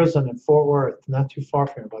in a prison in Fort Worth, not too far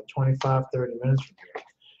from here, about 25, 30 minutes from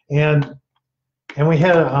here. And we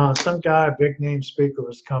had some guy, a big name speaker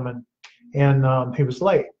was coming, and he was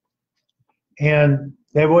late. And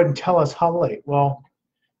they wouldn't tell us how late. Well,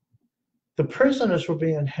 the prisoners were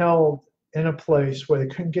being held in a place where they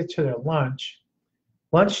couldn't get to their lunch.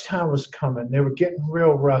 Lunchtime was coming. They were getting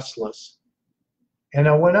real restless. And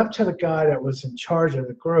I went up to the guy that was in charge of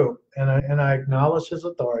the group, and I acknowledged his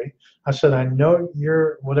authority. I said, I know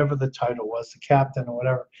you're, whatever the title was, the captain or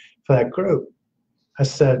whatever, for that group. I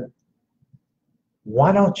said,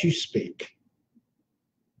 why don't you speak?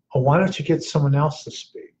 Or why don't you get someone else to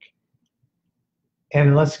speak?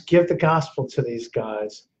 And let's give the gospel to these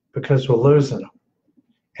guys because we're losing them.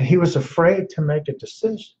 And he was afraid to make a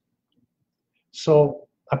decision. So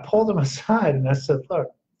I pulled him aside and I said, look,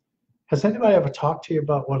 has anybody ever talked to you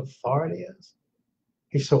about what authority is?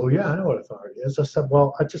 He said, well, yeah, I know what authority is. I said,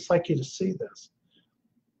 well, I'd just like you to see this.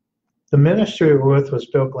 The ministry we're with was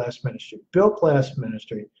Bill Glass Ministry. Bill Glass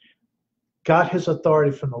Ministry got his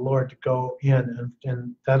authority from the Lord to go in,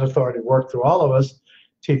 and that authority worked through all of us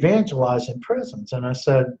to evangelize in prisons. And I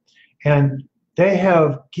said, and they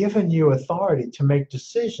have given you authority to make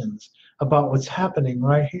decisions about what's happening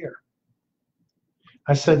right here.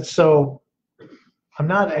 I said, so I'm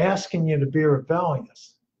not asking you to be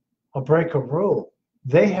rebellious or break a rule.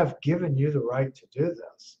 They have given you the right to do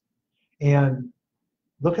this. And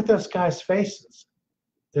look at those guys' faces.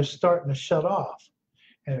 They're starting to shut off.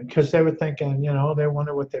 And because they were thinking, you know, they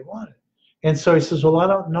wonder what they wanted. And so he says, well, I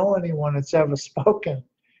don't know anyone that's ever spoken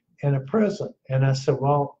in a prison. And I said,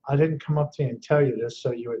 well, I didn't come up to you and tell you this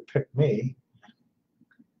so you would pick me.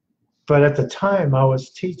 But at the time, I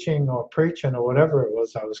was teaching or preaching or whatever it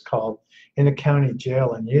was I was called in a county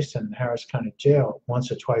jail in Houston, Harris County Jail,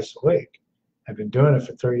 once or twice a week. I've been doing it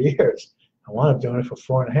for 3 years. I wound up doing it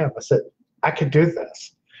for 4.5. I said, I could do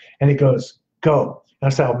this. And he goes, go.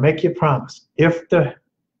 And I said, I'll make you a promise. If the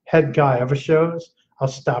head guy ever shows, I'll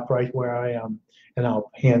stop right where I am and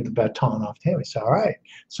I'll hand the baton off to him. He said, all right.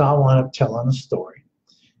 So I wound up telling the story.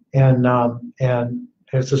 And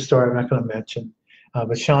here's a story I'm not going to mention,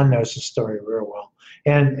 but Sean knows the story real well.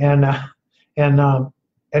 And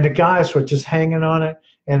the guys were just hanging on it,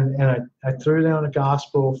 and I threw down the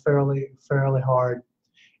gospel fairly hard,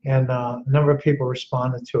 and a number of people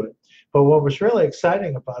responded to it. But what was really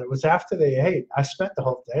exciting about it was after they ate, I spent the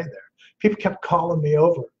whole day there. People kept calling me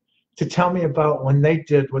over to tell me about when they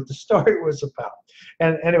did what the story was about.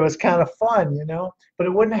 And it was kind of fun, you know, but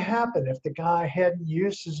it wouldn't have happened if the guy hadn't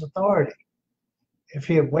used his authority, if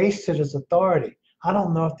he had wasted his authority. I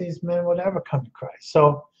don't know if these men would ever come to Christ.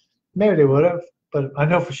 So maybe they would have, but I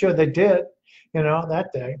know for sure they did, you know,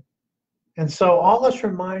 that day. And so all this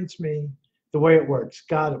reminds me the way it works.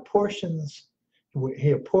 God apportions,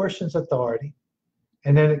 he apportions authority,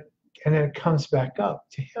 and then it comes back up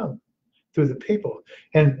to him through the people.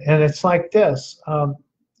 And it's like this.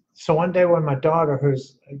 So one day when my daughter,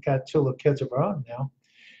 who's got two little kids of her own now,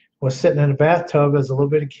 was sitting in the bathtub as a little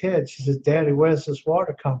bitty kid, she says, "Daddy, where does this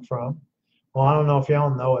water come from?" Well, I don't know if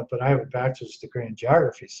y'all know it, but I have a bachelor's degree in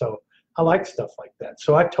geography, so I like stuff like that.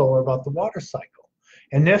 So I told her about the water cycle.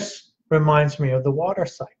 And this reminds me of the water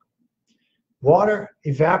cycle. Water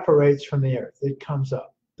evaporates from the earth. It comes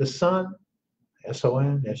up. The sun,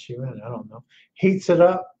 S-O-N, S-U-N, I don't know, heats it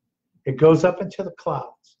up. It goes up into the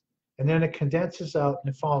clouds. And then it condenses out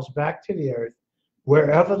and it falls back to the earth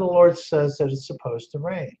wherever the Lord says that it's supposed to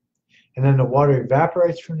rain. And then the water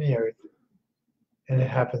evaporates from the earth, and it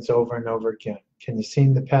happens over and over again. Can you see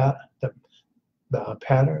the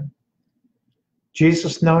pattern?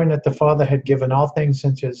 Jesus, knowing that the Father had given all things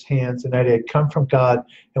into his hands and that he had come from God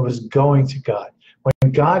and was going to God.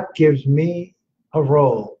 When God gives me a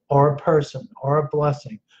role or a person or a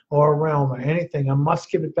blessing or a realm or anything, I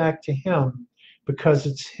must give it back to him because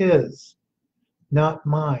it's his, not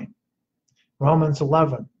mine. Romans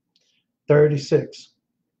 11:36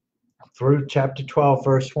 through chapter 12,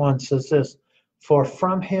 verse 1 says this: "For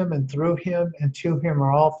from him and through him and to him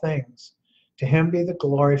are all things. To him be the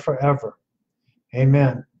glory forever.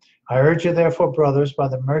 Amen. I urge you, therefore, brothers, by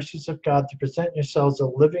the mercies of God, to present yourselves a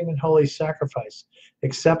living and holy sacrifice,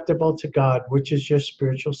 acceptable to God, which is your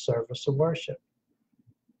spiritual service of worship."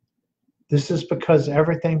 This is because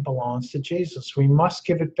everything belongs to Jesus. We must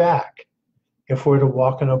give it back if we're to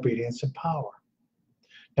walk in obedience and power.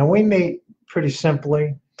 Now, we meet pretty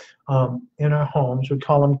simply in our homes. We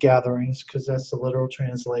call them gatherings because that's the literal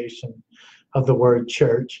translation of the word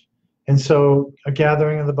church. And so a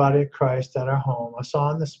gathering of the body of Christ at our home, I saw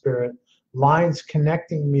in the Spirit lines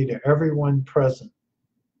connecting me to everyone present.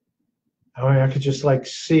 I mean, I could just like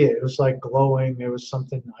see it. It was like glowing. It was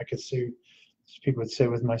something I could see, as people would say,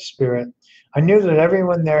 with my spirit. I knew that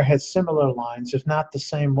everyone there had similar lines, if not the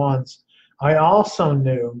same ones. I also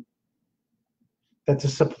knew that the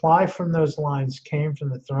supply from those lines came from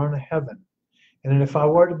the throne of heaven. And if I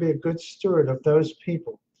were to be a good steward of those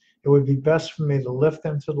people, it would be best for me to lift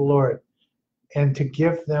them to the Lord and to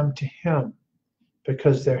give them to him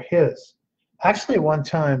because they're his. Actually, one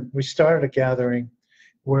time we started a gathering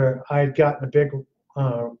where I had gotten a big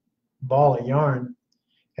ball of yarn,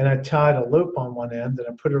 and I tied a loop on one end and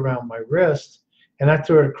I put it around my wrist, and I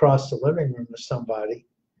threw it across the living room to somebody,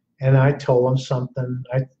 and I told them something.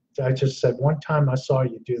 I just said, "One time I saw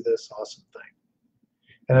you do this awesome thing."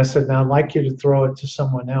 And I said, "Now I'd like you to throw it to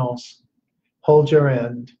someone else, hold your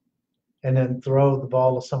end, and then throw the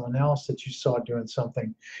ball to someone else that you saw doing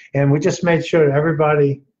something." And we just made sure that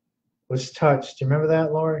everybody was touched. Do you remember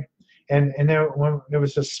that, Lori? And there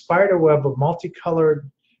was a spider web of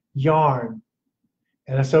multicolored yarn.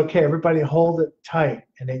 And I said, "Okay, everybody hold it tight."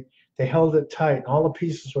 And they held it tight. And all the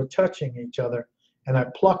pieces were touching each other. And I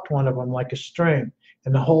plucked one of them like a string,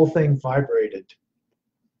 and the whole thing vibrated.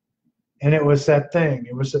 And it was that thing.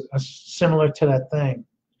 It was similar to that thing.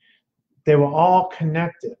 They were all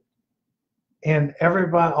connected. And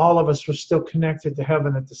everybody, all of us were still connected to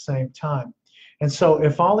heaven at the same time. And so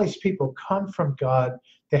if all these people come from God,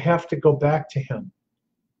 they have to go back to him.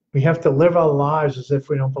 We have to live our lives as if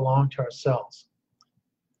we don't belong to ourselves.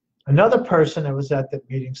 Another person that was at that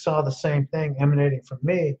meeting saw the same thing emanating from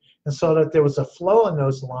me and saw that there was a flow in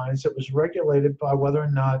those lines that was regulated by whether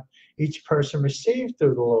or not each person received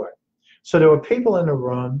through the Lord. So there were people in the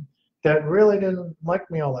room that really didn't like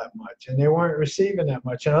me all that much, and they weren't receiving that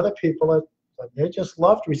much, and other people that they just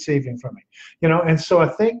loved receiving from me, you know. And so I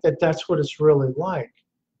think that that's what it's really like.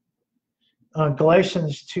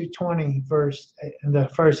 Galatians 2:20, verse in the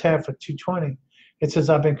first half of 2:20, it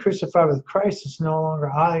says, "I've been crucified with Christ. It's no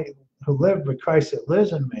longer I who live, but Christ that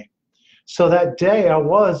lives in me." So that day I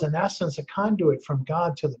was, in essence, a conduit from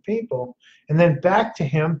God to the people, and then back to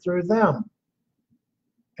him through them.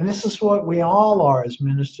 And this is what we all are as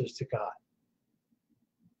ministers to God.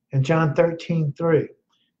 In John 13:3,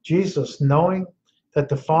 Jesus, knowing that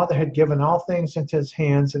the Father had given all things into his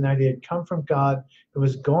hands and that he had come from God and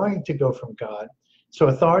was going to go from God, so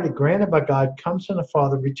authority granted by God comes from the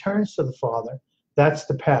Father, returns to the Father. That's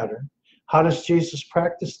the pattern. How does Jesus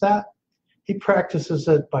practice that? He practices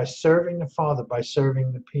it by serving the Father, by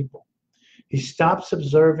serving the people. He stops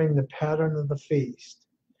observing the pattern of the feast,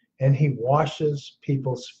 and he washes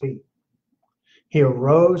people's feet. He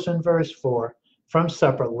arose in verse 4 from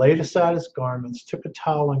supper, laid aside his garments, took a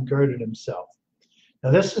towel, and girded himself.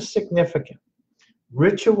 Now, this is significant.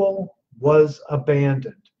 Ritual was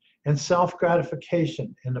abandoned, and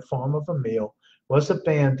self-gratification in the form of a meal was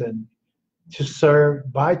abandoned to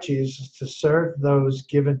serve by Jesus, to serve those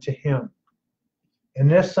given to him.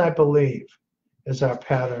 And this, I believe, is our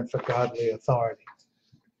pattern for godly authority.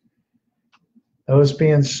 Those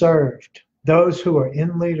being served, those who are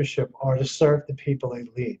in leadership, are to serve the people they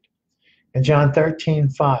lead. In John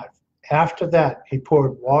 13:5, after that, he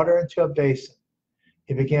poured water into a basin.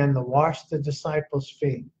 He began to wash the disciples'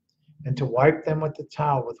 feet and to wipe them with the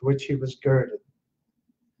towel with which he was girded.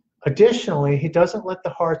 Additionally, he doesn't let the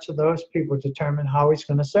hearts of those people determine how he's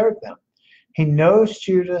going to serve them. He knows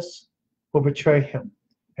Judas will betray him,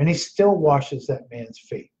 and he still washes that man's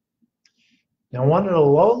feet. Now, one of the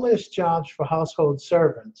lowliest jobs for household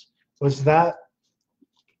servants was that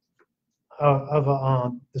of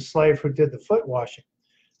the slave who did the foot washing.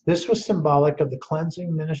 This was symbolic of the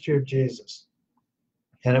cleansing ministry of Jesus,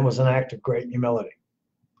 and it was an act of great humility.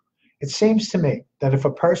 It seems to me that if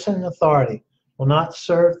a person in authority will not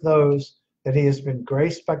serve those that he has been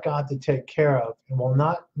graced by God to take care of and will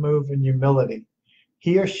not move in humility,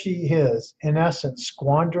 he or she is, in essence,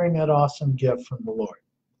 squandering that awesome gift from the Lord.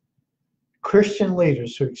 Christian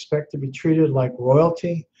leaders who expect to be treated like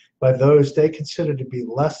royalty by those they consider to be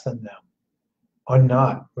less than them are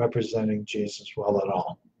not representing Jesus well at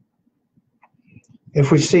all.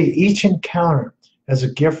 If we see each encounter as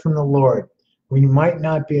a gift from the Lord, we might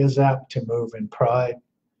not be as apt to move in pride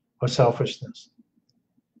or selfishness.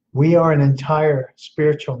 We are an entire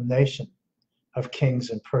spiritual nation of kings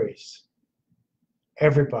and priests.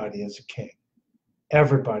 Everybody is a king.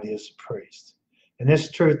 Everybody is a priest. And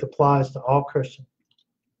this truth applies to all Christians.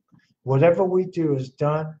 Whatever we do is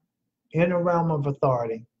done in a realm of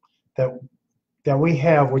authority that we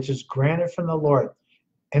have, which is granted from the Lord.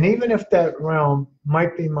 And even if that realm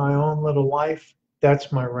might be my own little life,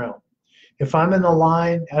 that's my realm. If I'm in a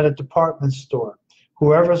line at a department store,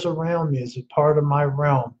 whoever's around me is a part of my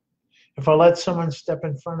realm. If I let someone step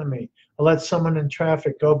in front of me, I let someone in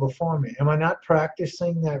traffic go before me, am I not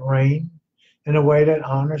practicing that reign in a way that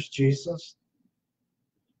honors Jesus?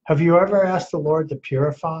 Have you ever asked the Lord to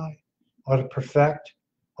purify or to perfect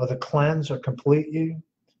or to cleanse or complete you?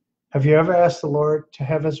 Have you ever asked the Lord to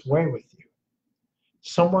have his way with you?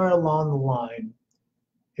 Somewhere along the line,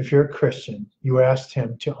 if you're a Christian, you asked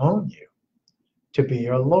him to own you, to be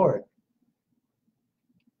your Lord.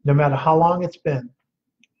 No matter how long it's been,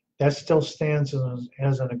 that still stands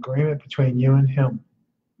as an agreement between you and him.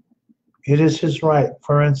 It is his right,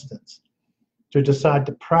 for instance, to decide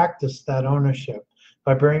to practice that ownership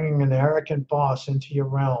by bringing an arrogant boss into your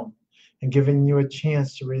realm and giving you a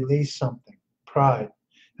chance to release something, pride,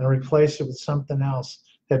 and replace it with something else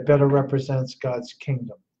that better represents God's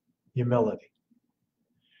kingdom, humility.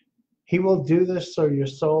 He will do this so your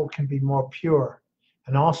soul can be more pure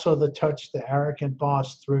and also to touch the arrogant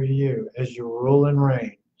boss through you as you rule and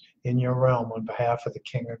reign in your realm on behalf of the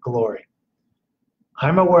King of Glory.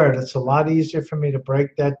 I'm aware that it's a lot easier for me to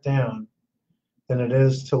break that down than it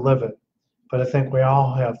is to live it, but I think we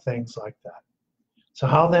all have things like that. So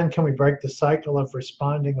how then can we break the cycle of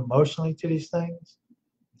responding emotionally to these things?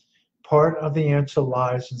 Part of the answer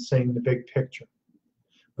lies in seeing the big picture.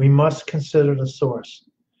 We must consider the source.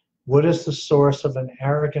 What is the source of an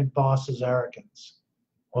arrogant boss's arrogance?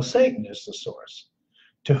 Well, Satan is the source.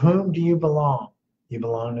 To whom do you belong? You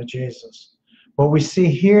belong to Jesus. What we see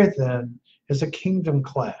here then is a kingdom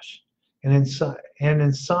clash. And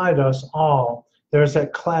inside us all, there's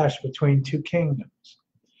that clash between two kingdoms.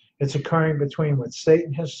 It's occurring between what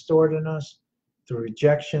Satan has stored in us through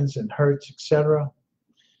rejections and hurts, etc.,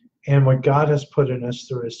 and what God has put in us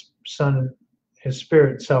through his Son, his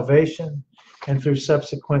Spirit, salvation, and through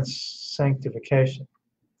subsequent sanctification.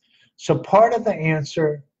 So part of the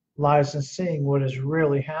answer lies in seeing what is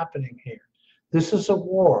really happening here. This is a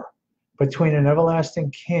war between an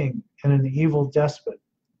everlasting king and an evil despot.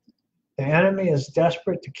 The enemy is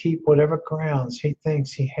desperate to keep whatever grounds he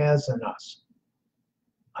thinks he has in us.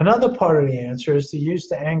 Another part of the answer is to use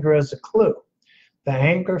the anger as a clue. The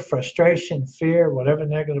anger, frustration, fear, whatever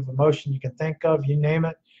negative emotion you can think of, you name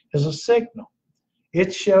it, is a signal.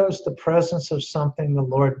 It shows the presence of something the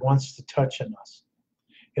Lord wants to touch in us.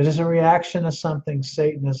 It is a reaction to something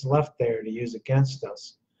Satan has left there to use against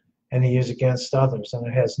us and to use against others, and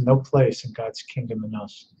it has no place in God's kingdom in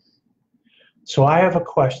us. So I have a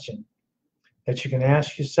question that you can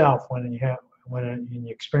ask yourself when you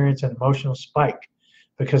experience an emotional spike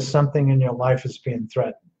because something in your life is being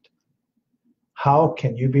threatened. How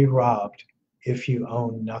can you be robbed if you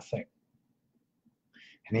own nothing?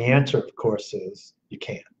 And the answer, of course, is you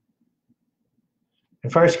can't. In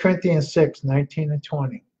 1 Corinthians 6, 19 and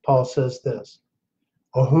 20, Paul says this,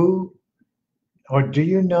 or do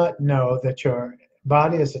you not know that your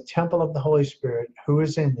body is a temple of the Holy Spirit who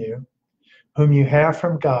is in you, whom you have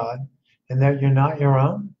from God, and that you're not your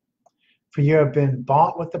own? For you have been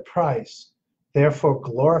bought with a price, therefore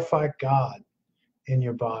glorify God in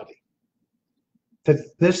your body.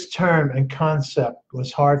 This term and concept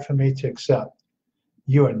was hard for me to accept.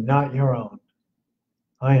 You are not your own.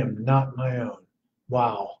 I am not my own.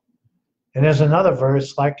 Wow. And there's another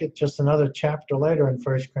verse like it, just another chapter later in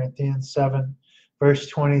 1 Corinthians 7, verse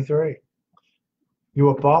 23. You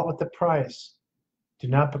were bought with a price. Do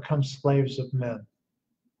not become slaves of men.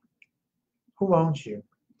 Who owns you?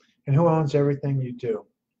 And who owns everything you do?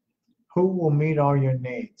 Who will meet all your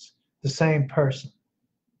needs? The same person,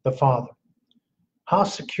 the Father. How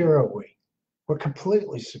secure are we? We're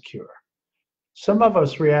completely secure. Some of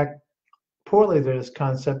us react poorly to this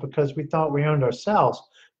concept because we thought we owned ourselves,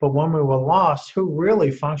 but when we were lost, who really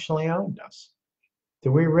functionally owned us?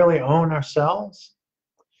 Do we really own ourselves?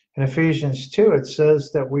 In Ephesians 2, it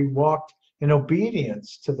says that we walked in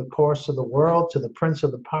obedience to the course of the world, to the prince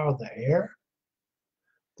of the power of the air.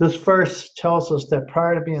 This verse tells us that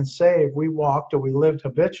prior to being saved, we walked or we lived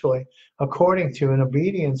habitually according to and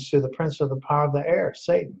obedience to the prince of the power of the air,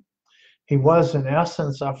 Satan. He was, in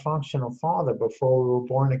essence, our functional father before we were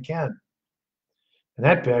born again. And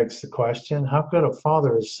that begs the question, how good a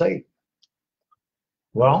father is Satan?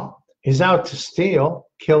 Well, he's out to steal,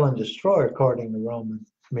 kill, and destroy, according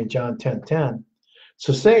to John 10:10.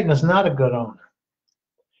 So Satan is not a good owner.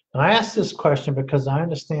 And I ask this question because I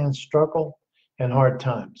understand struggle and hard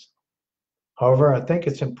times. However, I think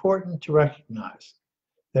it's important to recognize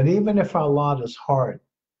that even if our lot is hard,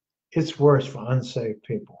 it's worse for unsaved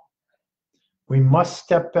people. We must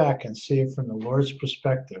step back and see it from the Lord's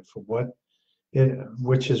perspective for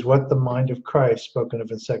which is what the mind of Christ, spoken of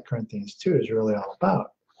in 2 Corinthians 2, is really all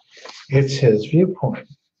about. It's his viewpoint.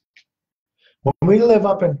 When we live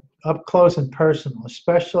up close and personal,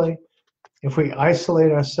 especially if we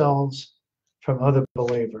isolate ourselves from other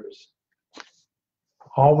believers,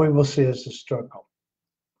 all we will see is the struggle.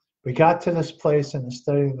 We got to this place in the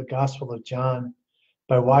study of the Gospel of John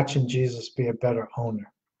by watching Jesus be a better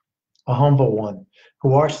owner, a humble one, who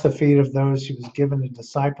washed the feet of those he was given to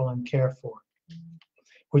disciple and care for.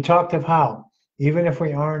 We talked of how, even if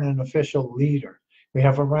we aren't an official leader, we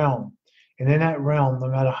have a realm. And in that realm, no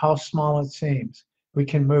matter how small it seems, we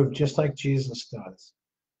can move just like Jesus does,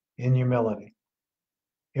 in humility.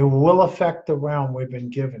 It will affect the realm we've been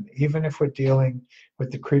given, even if we're dealing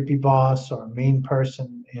with the creepy boss or a mean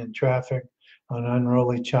person in traffic, an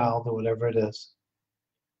unruly child, or whatever it is.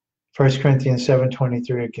 1 Corinthians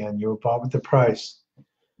 7:23 again, you were bought with a price.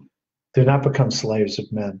 Do not become slaves of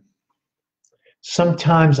men.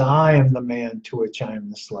 Sometimes I am the man to which I am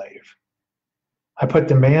the slave. I put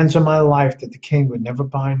demands on my life that the king would never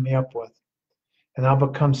bind me up with. And I'll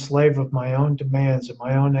become slave of my own demands and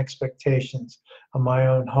my own expectations and my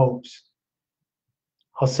own hopes.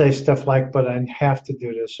 I'll say stuff like, but I have to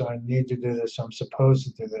do this, or I need to do this, or I'm supposed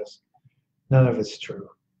to do this. None of it's true.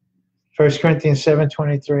 1 Corinthians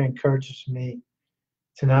 7:23 encourages me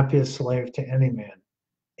to not be a slave to any man,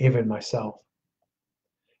 even myself.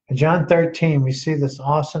 In John 13, we see this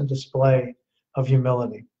awesome display of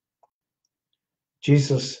humility.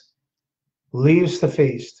 Jesus leaves the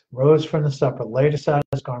feast, rose from the supper, laid aside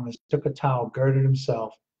his garments, took a towel, girded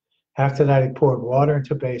himself. After that, he poured water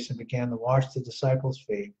into a basin, began to wash the disciples'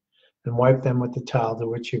 feet, and wiped them with the towel to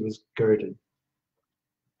which he was girded.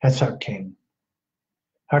 That's our King.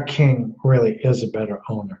 Our King really is a better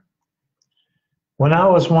owner. When I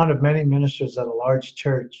was one of many ministers at a large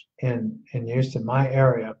church in Houston, my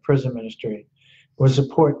area, prison ministry, was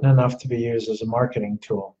important enough to be used as a marketing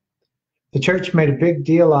tool. The church made a big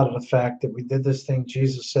deal out of the fact that we did this thing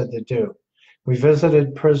Jesus said to do. We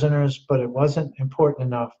visited prisoners, but it wasn't important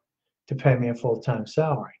enough to pay me a full-time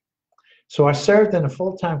salary. So I served in a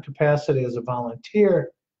full-time capacity as a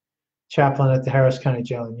volunteer chaplain at the Harris County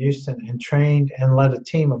Jail in Houston and trained and led a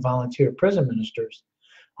team of volunteer prison ministers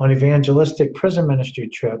on evangelistic prison ministry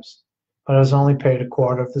trips, but I was only paid a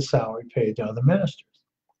quarter of the salary paid to other ministers.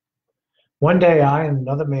 One day, I and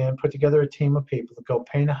another man put together a team of people to go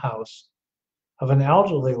paint a house of an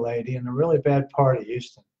elderly lady in a really bad part of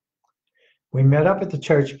Houston. We met up at the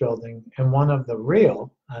church building, and one of the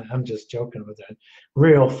real, I'm just joking with that,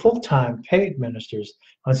 real full-time paid ministers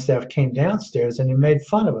on staff came downstairs, and he made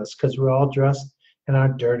fun of us because we were all dressed in our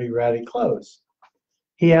dirty, ratty clothes.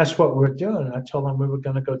 He asked what we were doing, and I told him we were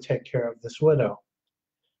going to go take care of this widow.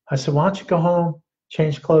 I said, why don't you go home,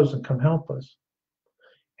 change clothes, and come help us?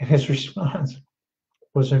 And his response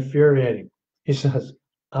was infuriating. He says,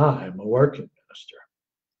 I'm a working minister.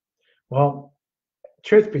 Well,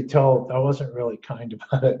 truth be told, I wasn't really kind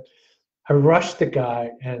about it. I rushed the guy,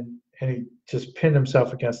 and he just pinned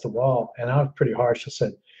himself against the wall, and I was pretty harsh. I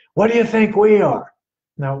said, what do you think we are?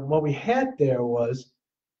 Now, what we had there was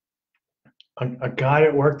a guy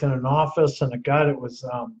that worked in an office, and a guy that was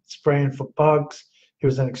spraying for bugs. He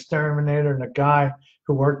was an exterminator, and a guy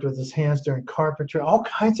who worked with his hands doing carpentry, all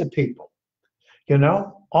kinds of people. You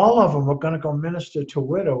know, all of them were going to go minister to a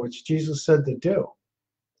widow, which Jesus said to do.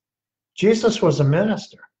 Jesus was a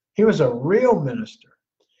minister. He was a real minister.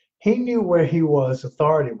 He knew where he was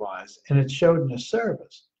authority-wise, and it showed in his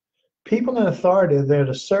service. People in authority are there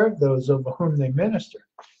to serve those over whom they minister,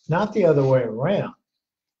 not the other way around.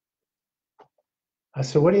 I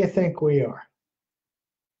said, what do you think we are?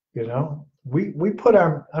 You know, we put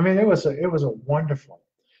our, I mean, it was a wonderful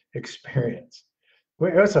experience.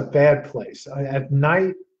 It was a bad place. At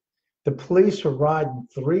night, the police were riding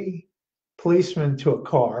 3 policemen to a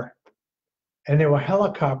car, and there were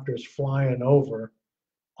helicopters flying over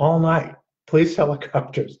all night, police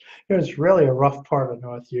helicopters. It was really a rough part of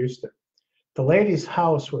North Houston. The lady's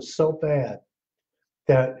house was so bad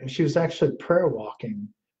that she was actually prayer walking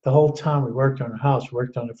the whole time we worked on her house. We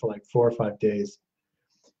worked on it for like 4 or 5 days.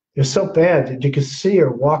 It was so bad that you could see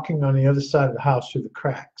her walking on the other side of the house through the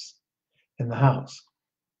cracks in the house.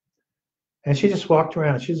 And she just walked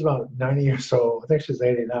around. She was about 90 years old. I think she was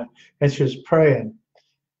 89. And she was praying.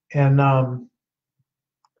 And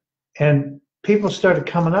people started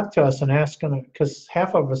coming up to us and asking, because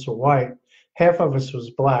half of us were white, half of us was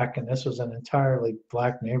black, and this was an entirely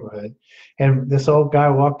black neighborhood. And this old guy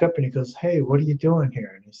walked up and he goes, hey, what are you doing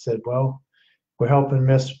here? And he said, well, we're helping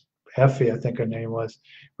Miss Effie, I think her name was,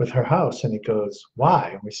 with her house. And he goes,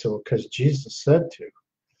 why? And we said, well, because Jesus said to.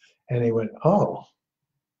 And he went, oh.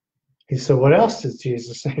 He said, what else did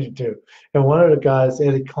Jesus say to do? And one of the guys,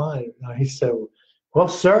 Eddie Klein, he said, well,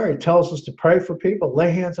 sir, he tells us to pray for people,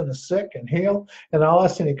 lay hands on the sick and heal and all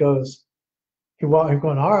this. And he goes, he's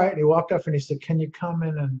going, all right. And he walked up and he said, can you come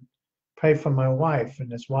in and pray for my wife? And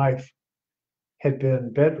his wife had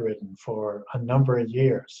been bedridden for a number of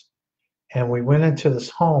years. And we went into this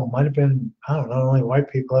home, might have been, I don't know, only white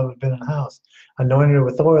people ever been in the house, anointed her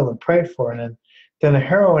with oil and prayed for her. And then a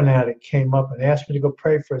heroin addict came up and asked me to go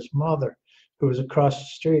pray for his mother, who was across the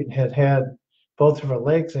street and had both of her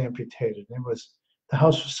legs amputated. The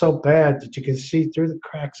house was so bad that you could see through the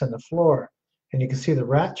cracks in the floor, and you could see the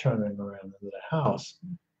rats running around in the house.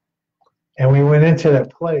 And we went into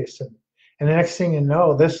that place, and the next thing you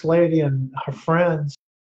know, this lady and her friends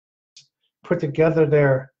put together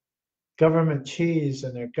their government cheese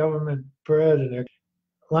and their government bread and their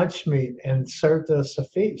lunch meat and served us a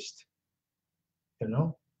feast. You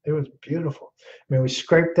know, it was beautiful. I mean, we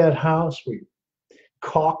scraped that house, we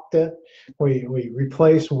caulked it, we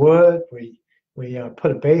replaced wood, we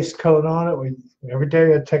put a base coat on it. Every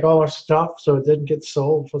day I'd take all our stuff so it didn't get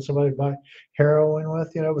sold for somebody to buy heroin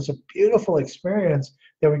with. You know, it was a beautiful experience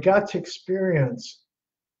that we got to experience,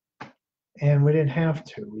 and we didn't have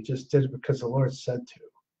to. We just did it because the Lord said to.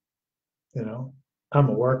 You know, I'm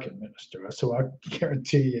a working minister, so I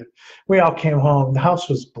guarantee you, we all came home. The house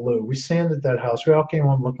was blue. We sanded that house. We all came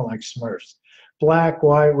home looking like Smurfs. Black,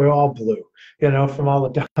 white, we're all blue, you know, from all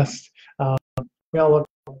the dust. We all looked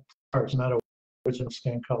like Smurfs, no matter what the original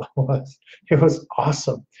skin color was. It was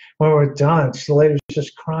awesome. When we were done, the lady was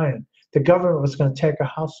just crying. The government was going to take her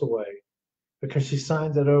house away because she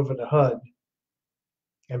signed it over to HUD.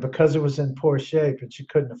 And because it was in poor shape and she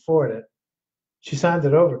couldn't afford it, she signed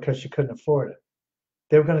it over because she couldn't afford it.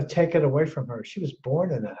 They were going to take it away from her. She was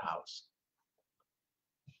born in that house.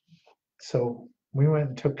 So we went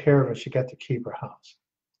and took care of her. She got to keep her house.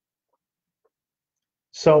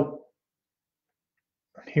 So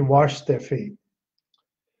he washed their feet.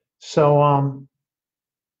 So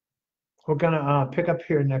we're going to pick up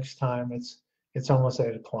here next time. It's almost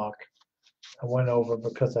 8 o'clock. I went over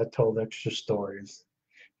because I told extra stories,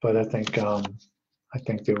 but I think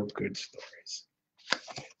they were good stories.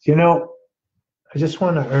 You know, I just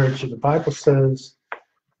want to urge you. The Bible says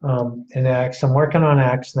in Acts, I'm working on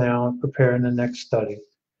Acts now, preparing the next study.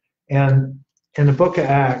 And in the book of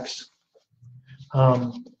Acts,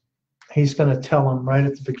 he's going to tell them right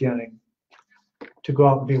at the beginning to go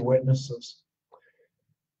out and be witnesses.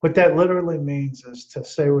 What that literally means is to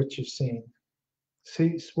say what you've seen.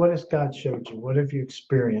 See, what has God showed you? What have you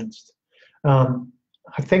experienced?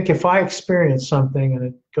 I think if I experience something and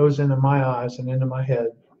it goes into my eyes and into my head,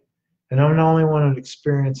 and I'm the only one that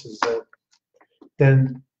experiences it,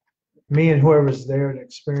 then me and whoever's there to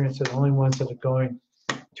experience it, the only ones that are going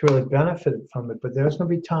to really benefit from it. But there's going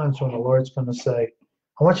to be times when the Lord's going to say,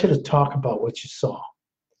 I want you to talk about what you saw.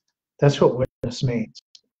 That's what witness means.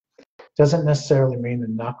 Doesn't necessarily mean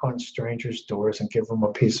to knock on strangers' doors and give them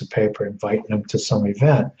a piece of paper inviting them to some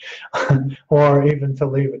event or even to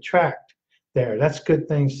leave a tract there. That's good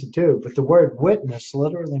things to do. But the word witness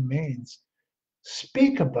literally means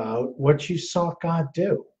speak about what you saw God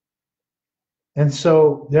do. And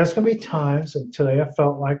so there's going to be times, and today I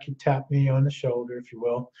felt like he tapped me on the shoulder, if you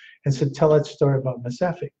will, and said, tell that story about Miss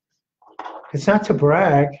Effie. It's not to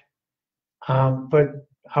brag, but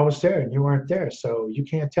I was there and you weren't there, so you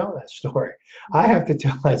can't tell that story. I have to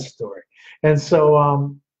tell that story. And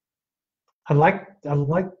so I'd like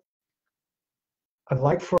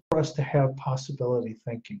for us to have possibility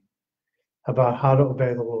thinking about how to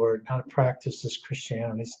obey the Lord, how to practice this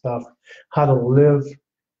Christianity stuff, how to live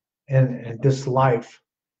in this life,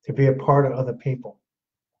 to be a part of other people.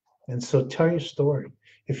 And so tell your story.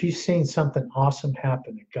 If you've seen something awesome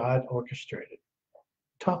happen that God orchestrated,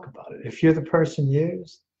 talk about it. If you're the person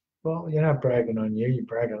used, well, you're not bragging on you, you're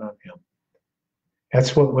bragging on him.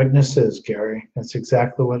 That's what witness is, Gary. That's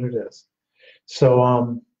exactly what it is. So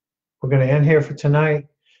we're going to end here for tonight.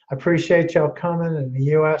 I appreciate y'all coming. In the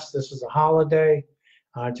U.S., this is a holiday.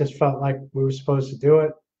 I just felt like we were supposed to do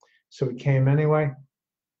it, so we came anyway.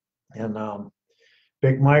 And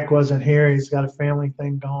Big Mike wasn't here. He's got a family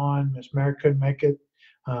thing going. Miss Mary couldn't make it.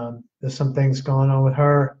 There's some things going on with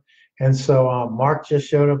her. And so Mark just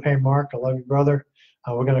showed up. Hey, Mark, I love you, brother.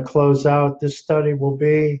 We're going to close out. This study will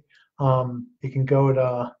be, you can go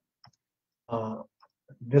to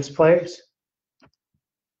this place.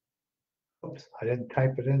 Oops, I didn't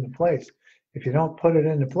type it into place. If you don't put it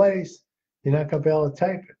into place, you're not going to be able to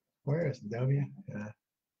type it. Where is it, W? Yeah.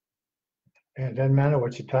 It doesn't matter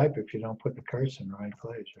what you type if you don't put the cursor in the right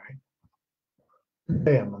place, right?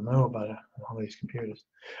 Hey, I'm going to know about it, all these computers.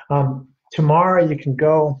 Tomorrow you can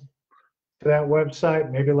go to that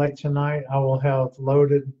website. Maybe like tonight, I will have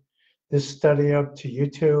loaded this study up to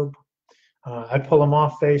YouTube. I pull them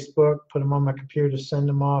off Facebook, put them on my computer, send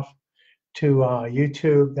them off to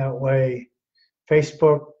YouTube. That way,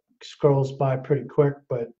 Facebook scrolls by pretty quick,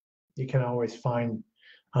 but you can always find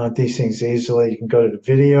these things easily. You can go to the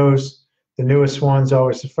videos. The newest one's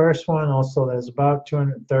always the first one. Also, there's about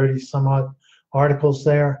 230 some odd articles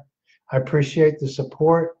there. I appreciate the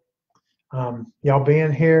support. Y'all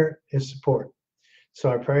being here is support. So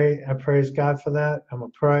I praise God for that. I'm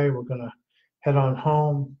going to pray. We're going to head on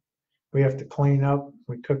home. We have to clean up.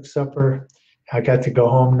 We cook supper. I got to go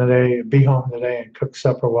home today, be home today and cook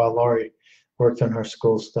supper while Laurie worked on her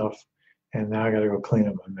school stuff. And now I got to go clean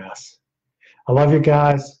up my mess. I love you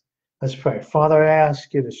guys. Let's pray. Father, I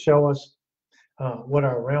ask you to show us what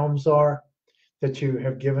our realms are that you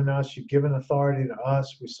have given us. You've given authority to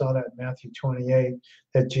us. We saw that in Matthew 28,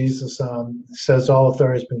 that Jesus says, all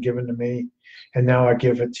authority has been given to me, and now I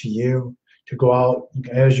give it to you to go out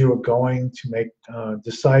as you are going to make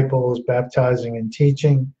disciples, baptizing and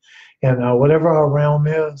teaching. And whatever our realm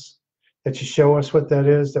is, that you show us what that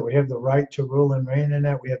is, that we have the right to rule and reign in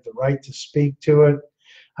it. We have the right to speak to it.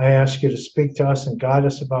 I ask you to speak to us and guide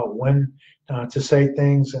us about when to say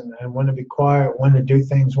things and when to be quiet, when to do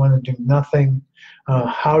things, when to do nothing,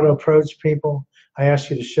 how to approach people. I ask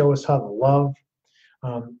you to show us how to love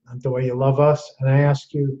the way you love us. And I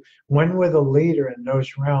ask you, when we're the leader in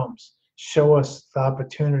those realms, show us the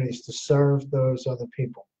opportunities to serve those other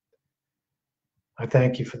people. I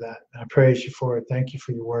thank you for that. I praise you for it. Thank you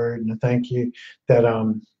for your word. And I thank you that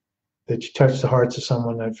that you touched the hearts of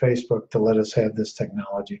someone on Facebook to let us have this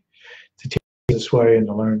technology, to teach this way and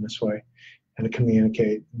to learn this way and to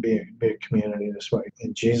communicate, be a community this way.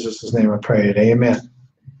 In Jesus' name I pray it. Amen.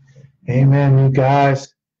 Amen, you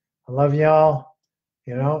guys. I love y'all.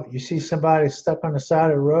 You know, you see somebody stuck on the side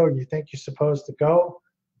of the road and you think you're supposed to go,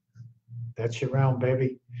 that's your realm,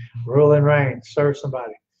 baby. Rule and reign. Serve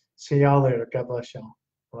somebody. See y'all later. God bless y'all.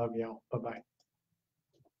 Love y'all. Bye-bye.